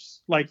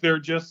shooters. Like they're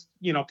just,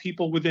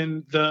 people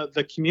within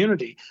the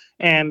community,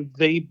 and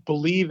they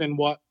believe in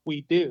what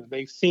we do.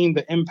 They've seen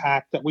the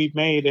impact that we've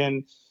made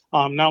in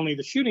not only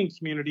the shooting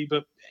community,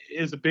 but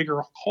as a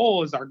bigger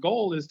whole, as our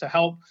goal is to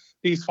help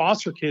these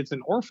foster kids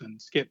and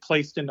orphans get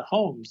placed into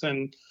homes.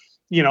 And,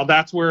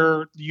 that's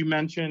where you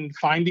mentioned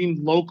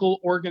finding local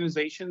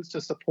organizations to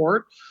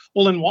support.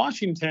 Well, in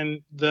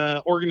Washington,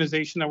 the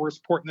organization that we're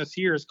supporting this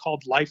year is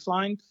called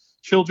Lifeline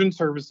Children's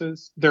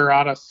Services. They're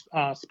out of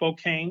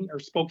Spokane,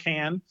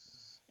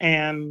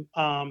 and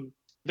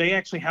they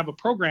actually have a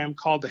program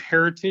called the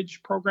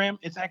Heritage Program.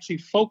 It's actually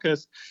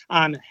focused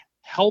on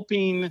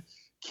helping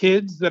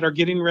kids that are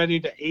getting ready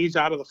to age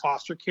out of the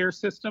foster care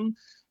system,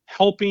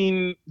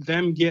 helping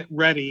them get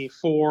ready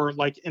for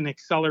like an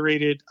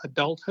accelerated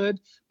adulthood,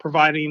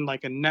 providing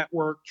like a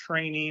network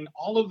training,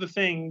 all of the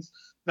things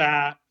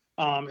that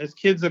as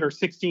kids that are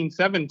 16,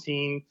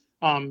 17,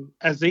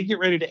 as they get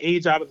ready to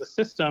age out of the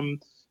system,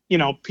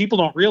 people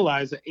don't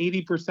realize that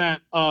 80%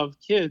 of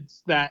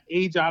kids that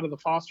age out of the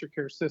foster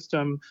care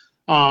system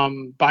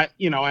at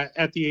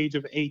the age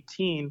of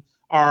 18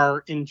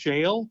 are in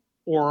jail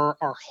or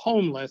are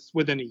homeless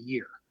within a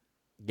year.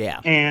 Yeah.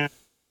 And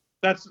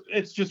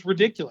it's just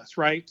ridiculous,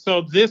 right?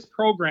 So this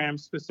program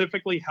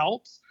specifically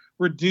helps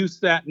reduce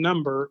that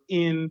number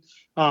in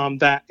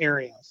that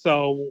area.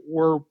 So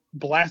we're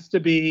blessed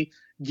to be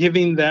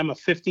giving them a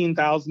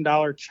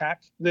 $15,000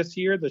 check this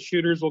year. The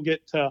shooters will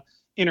get to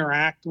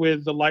interact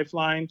with the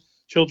Lifeline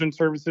Children's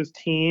Services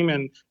team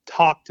and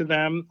talk to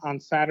them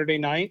on Saturday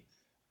night.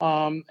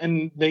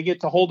 And they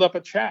get to hold up a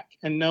check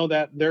and know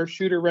that their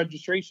shooter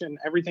registration,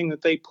 everything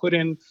that they put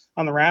in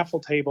on the raffle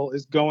table,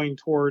 is going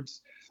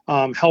towards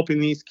helping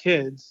these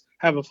kids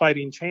have a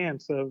fighting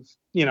chance of,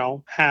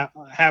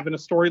 having a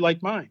story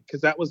like mine,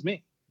 because that was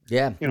me.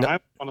 Yeah. I'm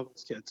one of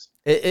those kids.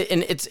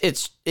 And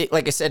it's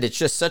like I said, it's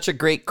just such a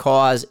great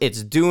cause.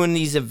 It's doing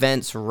these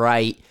events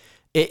right.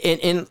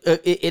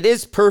 It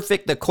is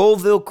perfect. The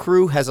Colville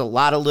crew has a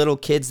lot of little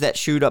kids that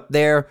shoot up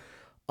there.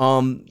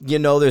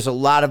 There's a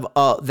lot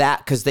of that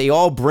because they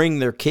all bring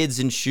their kids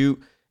and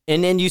shoot.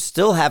 And then you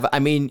still have,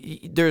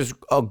 there's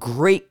a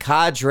great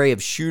cadre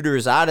of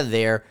shooters out of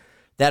there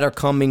that are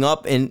coming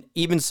up. And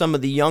even some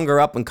of the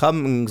younger up and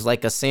comings,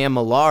 like a Sam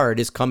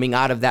Millard, is coming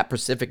out of that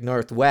Pacific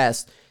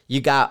Northwest.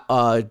 You got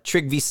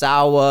Trig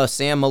Visawa,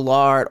 Sam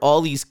Millard,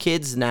 all these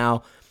kids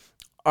now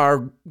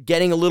are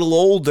getting a little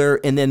older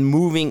and then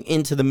moving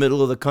into the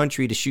middle of the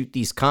country to shoot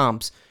these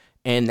comps.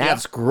 And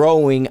that's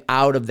growing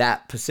out of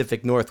that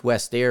Pacific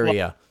Northwest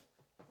area.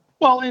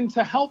 Well, and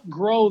to help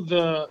grow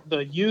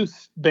the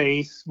youth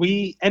base,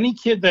 any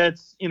kid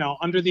that's,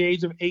 under the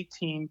age of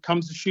 18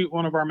 comes to shoot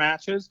one of our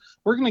matches,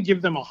 we're going to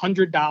give them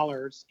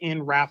 $100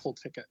 in raffle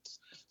tickets.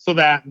 so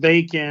that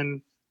they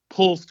can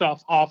pull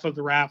stuff off of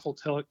the raffle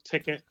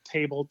ticket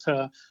table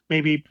to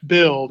maybe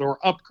build or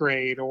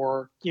upgrade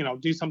or,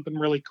 do something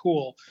really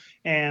cool.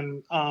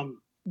 And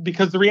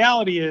because the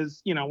reality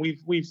is,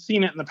 we've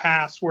seen it in the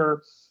past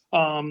where,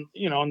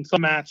 in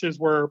some matches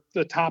where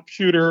the top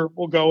shooter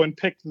will go and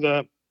pick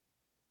a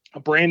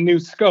brand new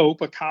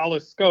scope, a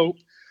Kala scope,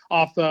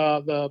 off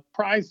the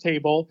prize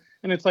table,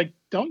 and it's like,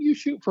 don't you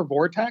shoot for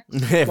Vortex?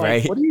 Like,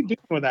 Right. what are you doing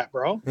with that,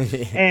 bro?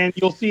 And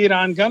you'll see it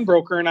on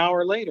Gunbroker an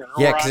hour later.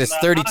 Yeah, because it's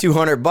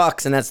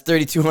 $3,200, and that's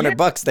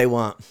 $3,200 they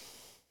want.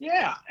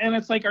 Yeah, and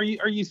it's like, are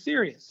you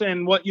serious?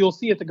 And what you'll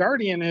see at the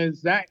Guardian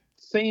is that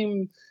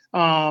same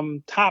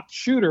top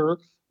shooter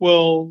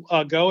will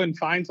go and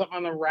find something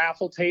on the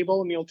raffle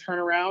table, and you'll turn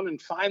around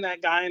and find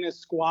that guy in his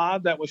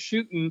squad that was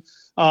shooting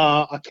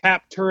a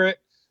cap turret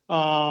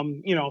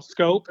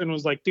scope, and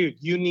was like, dude,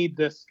 you need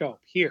this scope.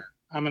 Here,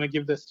 I'm going to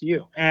give this to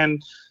you.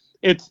 And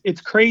it's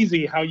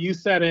crazy how you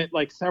said it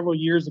like several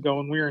years ago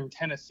when we were in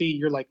Tennessee.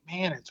 You're like,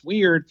 man, it's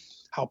weird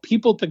how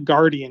people at the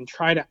Guardian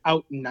try to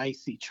out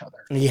nice each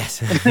other. Yes,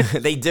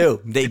 they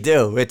do. They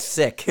do. It's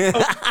sick.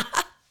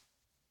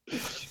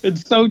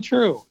 It's so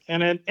true.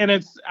 And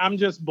I'm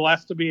just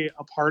blessed to be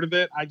a part of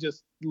it. I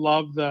just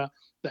love the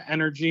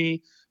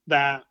energy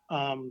that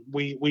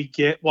we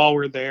get while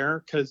we're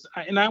there, because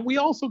we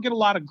also get a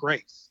lot of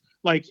grace.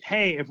 Like,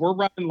 hey, if we're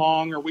running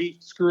long or we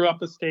screw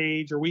up a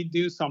stage or we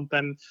do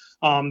something,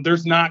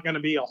 there's not going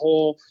to be a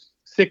whole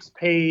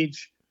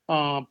 6-page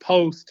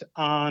post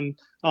on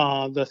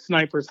the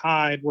Sniper's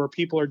Hide where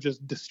people are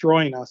just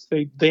destroying us.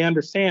 They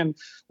understand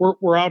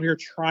we're out here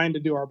trying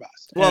to do our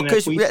best. Well,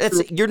 because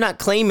you're not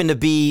claiming to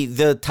be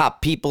the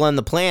top people on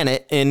the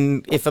planet,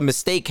 and if a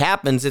mistake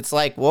happens, it's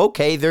like, well,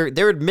 okay,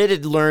 they're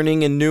admitted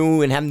learning and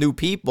new and have new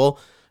people,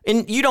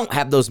 and you don't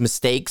have those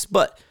mistakes,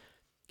 but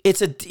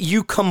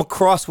you come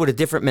across with a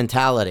different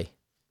mentality.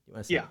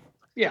 Yeah.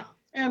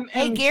 And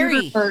hey,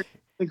 Gary.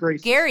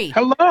 Gary.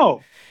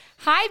 Hello.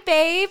 Hi,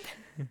 babe.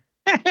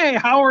 Hey,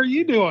 how are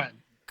you doing?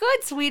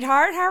 Good,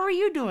 sweetheart. How are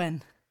you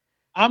doing?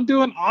 I'm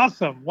doing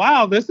awesome.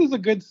 Wow, this is a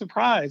good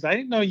surprise. I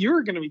didn't know you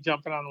were going to be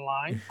jumping on the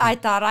line. I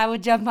thought I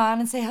would jump on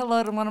and say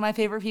hello to one of my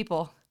favorite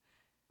people.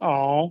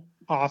 Oh,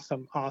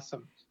 awesome.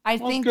 I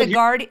think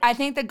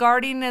the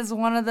Guardian is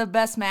one of the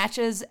best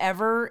matches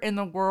ever in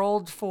the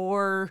world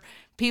for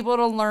people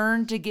to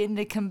learn to get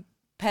into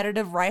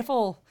competitive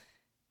rifle,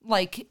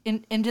 like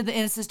into the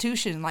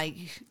institution, like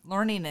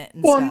learning it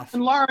and stuff.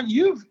 And Laura,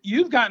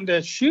 you've gotten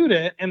to shoot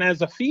it, and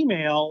as a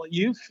female,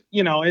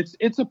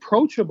 it's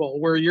approachable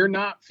where you're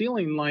not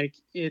feeling like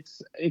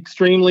it's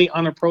extremely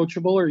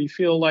unapproachable or you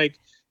feel like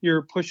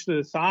you're pushed to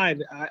the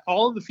side.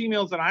 All of the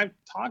females that I've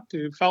talked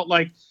to felt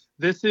like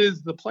this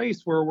is the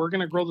place where we're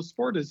going to grow the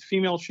sport as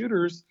female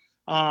shooters,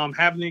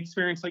 having the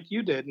experience like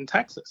you did in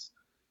Texas.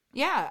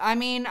 Yeah, I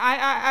mean,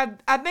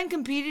 I've been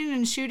competing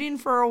and shooting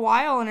for a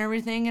while and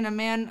everything, and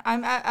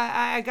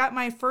I got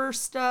my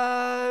first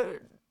trophy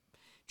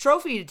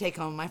to take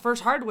home, my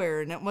first hardware,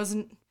 and it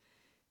wasn't.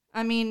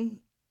 I mean,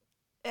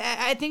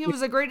 I think it was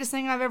the greatest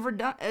thing I've ever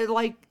done.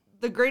 Like,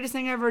 the greatest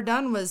thing I've ever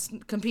done was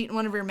compete in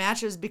one of your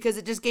matches, because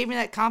it just gave me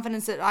that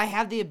confidence that I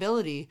have the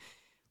ability.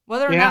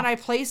 Whether or not I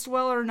placed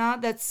well or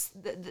not,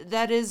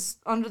 that is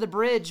under the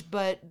bridge.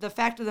 But the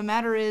fact of the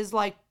matter is,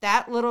 like,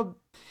 that little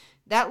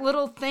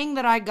thing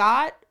that I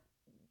got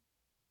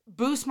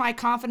boosts my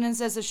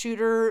confidence as a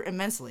shooter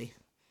immensely.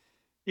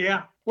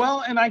 Yeah.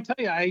 Well, and I tell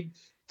you, I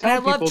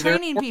love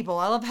training people.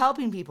 I love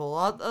helping people.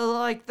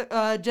 Like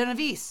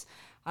Genevieve.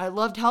 I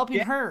loved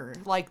helping her.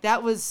 Like,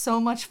 that was so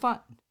much fun.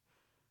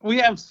 We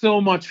have so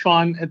much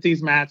fun at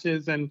these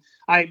matches. And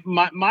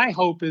my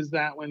hope is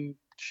that when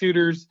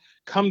shooters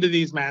come to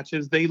these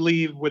matches, they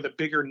leave with a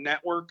bigger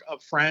network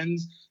of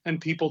friends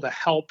and people to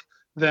help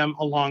them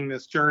along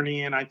this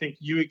journey. And I think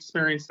you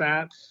experienced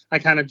that. I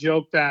kind of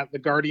joke that the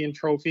Guardian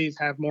trophies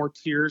have more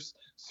tears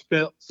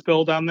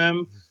spilled on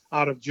them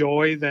out of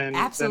joy than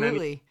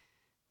absolutely.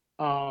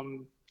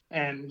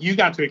 And you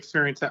got to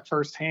experience that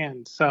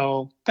firsthand.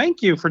 So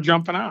thank you for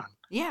jumping on.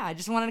 Yeah, I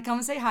just wanted to come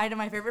and say hi to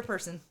my favorite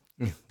person.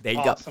 There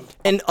you go.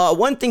 And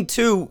one thing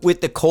too,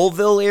 with the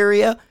Colville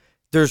area,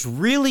 there's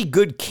really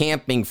good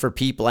camping for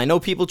people. I know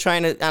people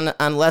trying to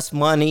on less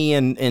money,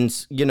 and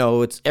it's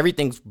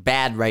everything's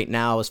bad right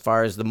now as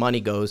far as the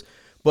money goes.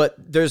 But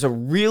there's a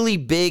really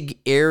big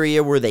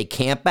area where they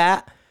camp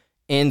at,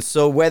 and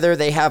so whether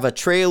they have a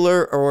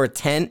trailer or a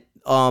tent,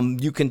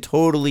 you can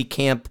totally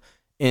camp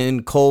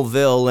in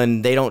Colville,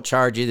 and they don't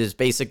charge you. There's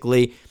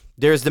basically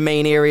there's the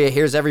main area.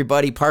 Here's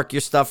everybody. Park your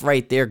stuff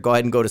right there. Go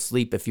ahead and go to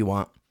sleep if you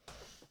want.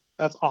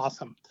 That's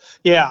awesome.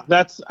 Yeah,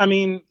 the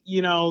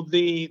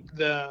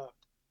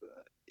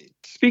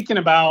speaking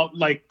about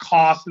like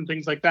costs and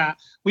things like that,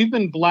 we've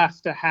been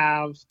blessed to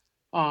have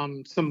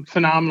some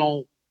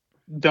phenomenal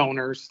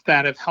donors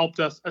that have helped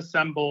us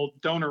assemble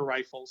donor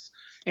rifles,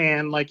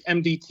 and like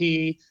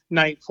MDT,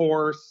 Night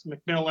Force,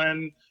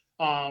 Macmillan,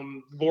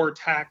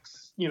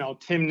 Vortex,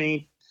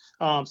 Timney,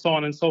 so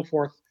on and so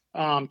forth,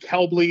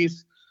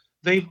 Kelbley's.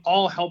 They've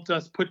all helped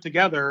us put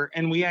together,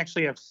 and we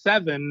actually have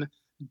 7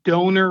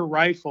 donor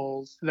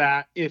rifles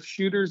that if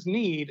shooters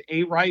need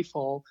a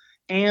rifle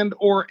and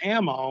or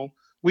ammo,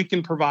 we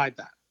can provide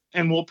that.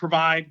 And we'll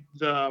provide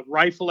the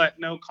rifle at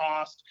no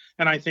cost.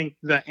 And I think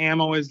the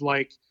ammo is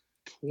like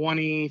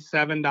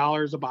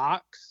 $27 a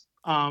box.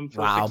 For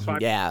Wow.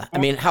 6.5. Yeah. I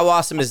mean, how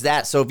awesome is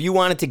that? So if you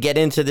wanted to get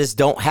into this,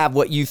 don't have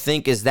what you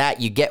think is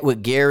that, you get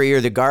with Gary or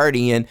the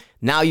Guardian.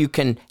 Now you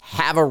can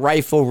have a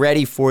rifle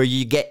ready for you.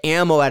 You get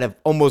ammo at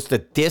almost a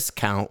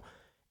discount.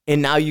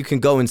 And now you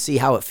can go and see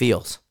how it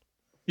feels.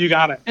 You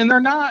got it. And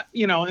they're not,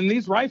 and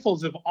these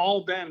rifles have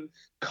all been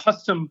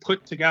custom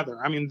put together.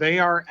 I mean, they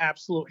are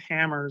absolute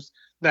hammers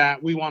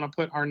that we want to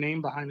put our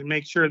name behind and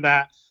make sure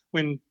that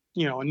when,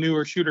 a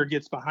newer shooter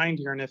gets behind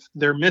here and if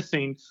they're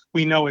missing,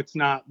 we know it's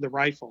not the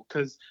rifle,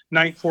 because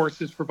Night Force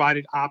has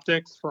provided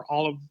optics for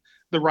all of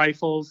the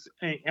rifles.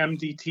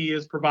 MDT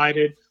has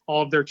provided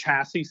all of their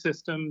chassis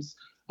systems.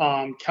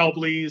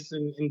 Kelbley's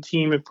and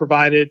team have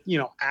provided,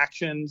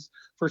 actions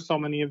for so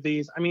many of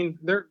these. I mean,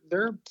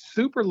 they're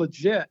super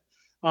legit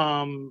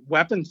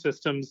weapon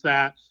systems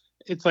that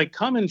it's like,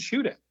 come and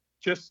shoot it.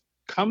 Just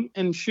come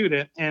and shoot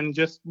it, and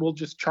we'll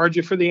just charge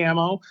you for the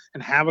ammo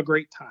and have a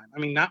great time. I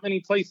mean, not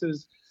many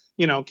places,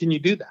 can you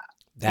do that?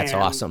 That's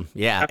awesome.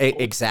 Yeah,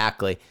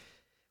 exactly.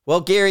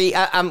 Well, Gary,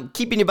 I'm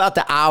keeping you about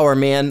the hour,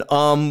 man.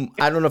 I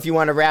don't know if you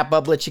want to wrap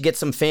up, let you get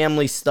some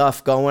family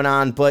stuff going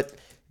on, but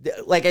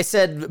like I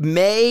said,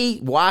 May,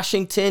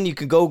 Washington, you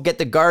can go get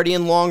the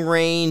Guardian long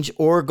range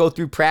or go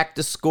through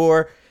practice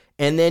score.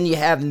 And then you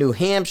have New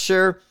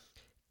Hampshire,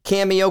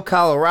 Cameo,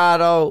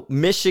 Colorado,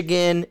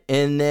 Michigan,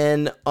 and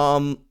then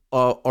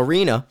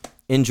Arena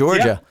in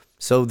Georgia. Yeah.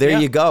 So there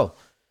you go.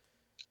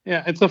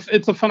 Yeah,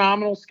 it's a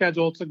phenomenal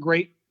schedule. It's a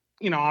great,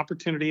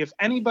 opportunity. If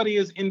anybody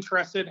is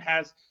interested,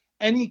 has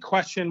any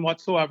question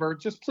whatsoever,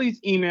 just please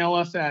email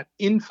us at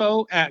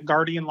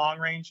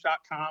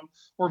info@guardianlongrange.com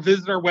or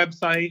visit our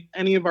website,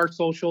 any of our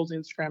socials,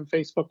 Instagram,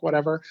 Facebook,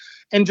 whatever,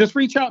 and just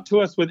reach out to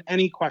us with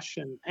any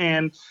question.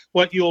 And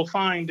what you'll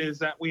find is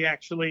that we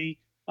actually,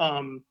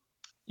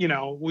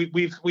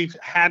 we've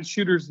had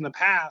shooters in the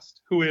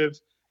past who have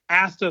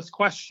asked us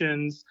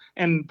questions,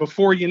 and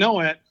before you know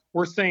it,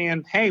 we're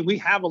saying, hey, we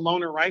have a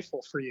loaner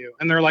rifle for you.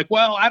 And they're like,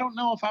 well, I don't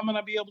know if I'm going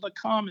to be able to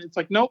come. It's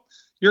like, nope,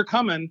 you're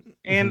coming.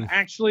 And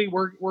actually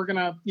we're going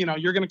to,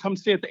 you're going to come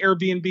stay at the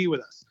Airbnb with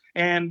us.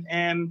 And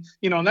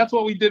that's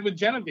what we did with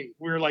Genevieve.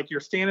 We were like, you're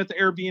staying at the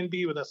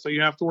Airbnb with us, so you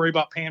don't have to worry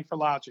about paying for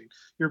lodging.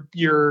 We're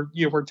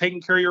taking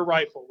care of your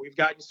rifle. We've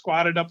got you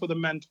squatted up with a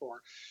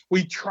mentor.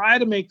 We try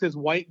to make this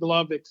white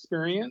glove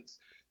experience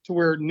to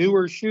where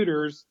newer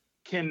shooters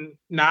can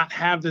not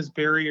have this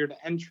barrier to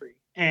entry.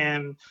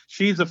 And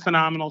she's a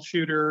phenomenal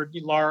shooter.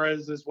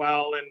 Laura's as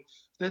well.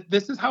 And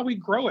this is how we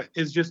grow it,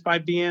 is just by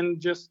being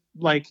just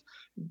like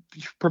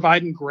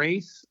providing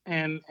grace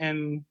and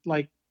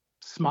like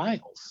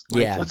smiles.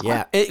 Yeah.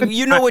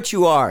 You know what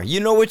you are.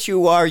 You know what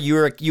you are.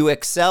 You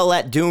excel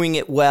at doing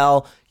it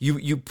well.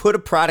 You put a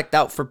product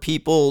out for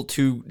people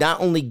to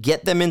not only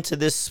get them into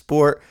this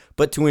sport,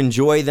 but to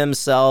enjoy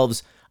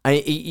themselves.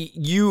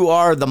 You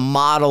are the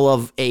model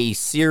of a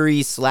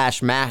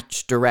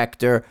series/match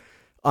director.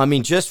 I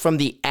mean, just from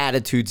the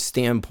attitude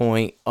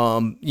standpoint,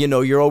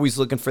 you're always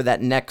looking for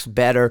that next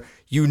better.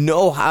 You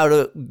know how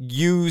to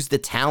use the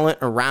talent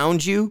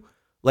around you,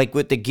 like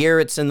with the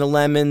Garretts and the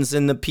Lemons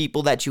and the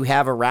people that you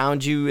have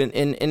around you. And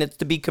it's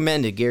to be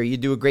commended, Gary. You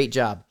do a great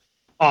job.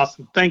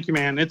 Awesome. Thank you,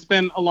 man. It's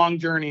been a long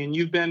journey, and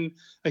you've been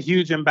a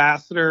huge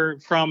ambassador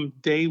from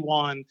day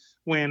one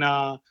when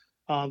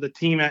the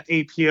team at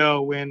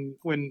APO, when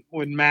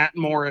Matt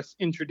Morris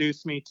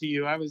introduced me to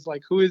you, I was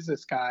like, who is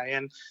this guy?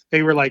 And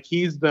they were like,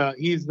 he's the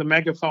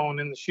megaphone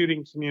in the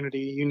shooting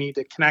community you need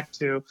to connect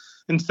to.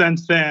 And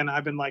since then,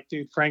 I've been like,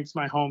 dude, Frank's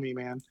my homie,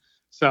 man.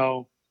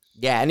 So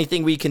yeah,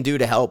 anything we can do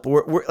to help.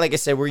 We're like I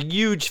said, we're a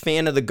huge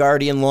fan of the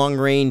Guardian Long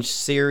Range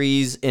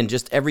series and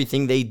just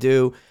everything they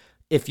do.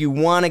 If you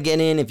want to get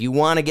in, if you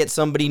want to get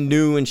somebody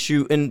new and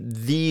shooting,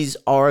 these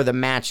are the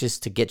matches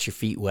to get your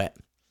feet wet.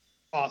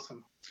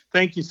 Awesome.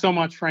 Thank you so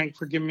much, Frank,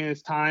 for giving me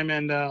this time,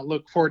 and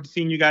look forward to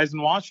seeing you guys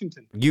in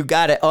Washington. You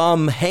got it.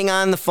 Hang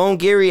on the phone,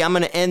 Gary. I'm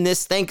going to end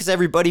this. Thanks,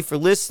 everybody, for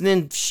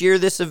listening. Share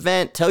this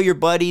event. Tell your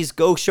buddies.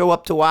 Go show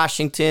up to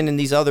Washington and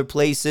these other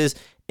places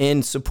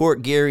and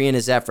support Gary and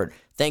his effort.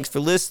 Thanks for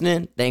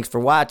listening. Thanks for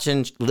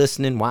watching.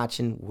 Listening,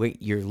 watching. Wait,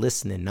 you're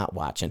listening, not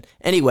watching.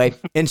 Anyway,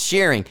 and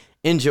sharing.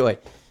 Enjoy.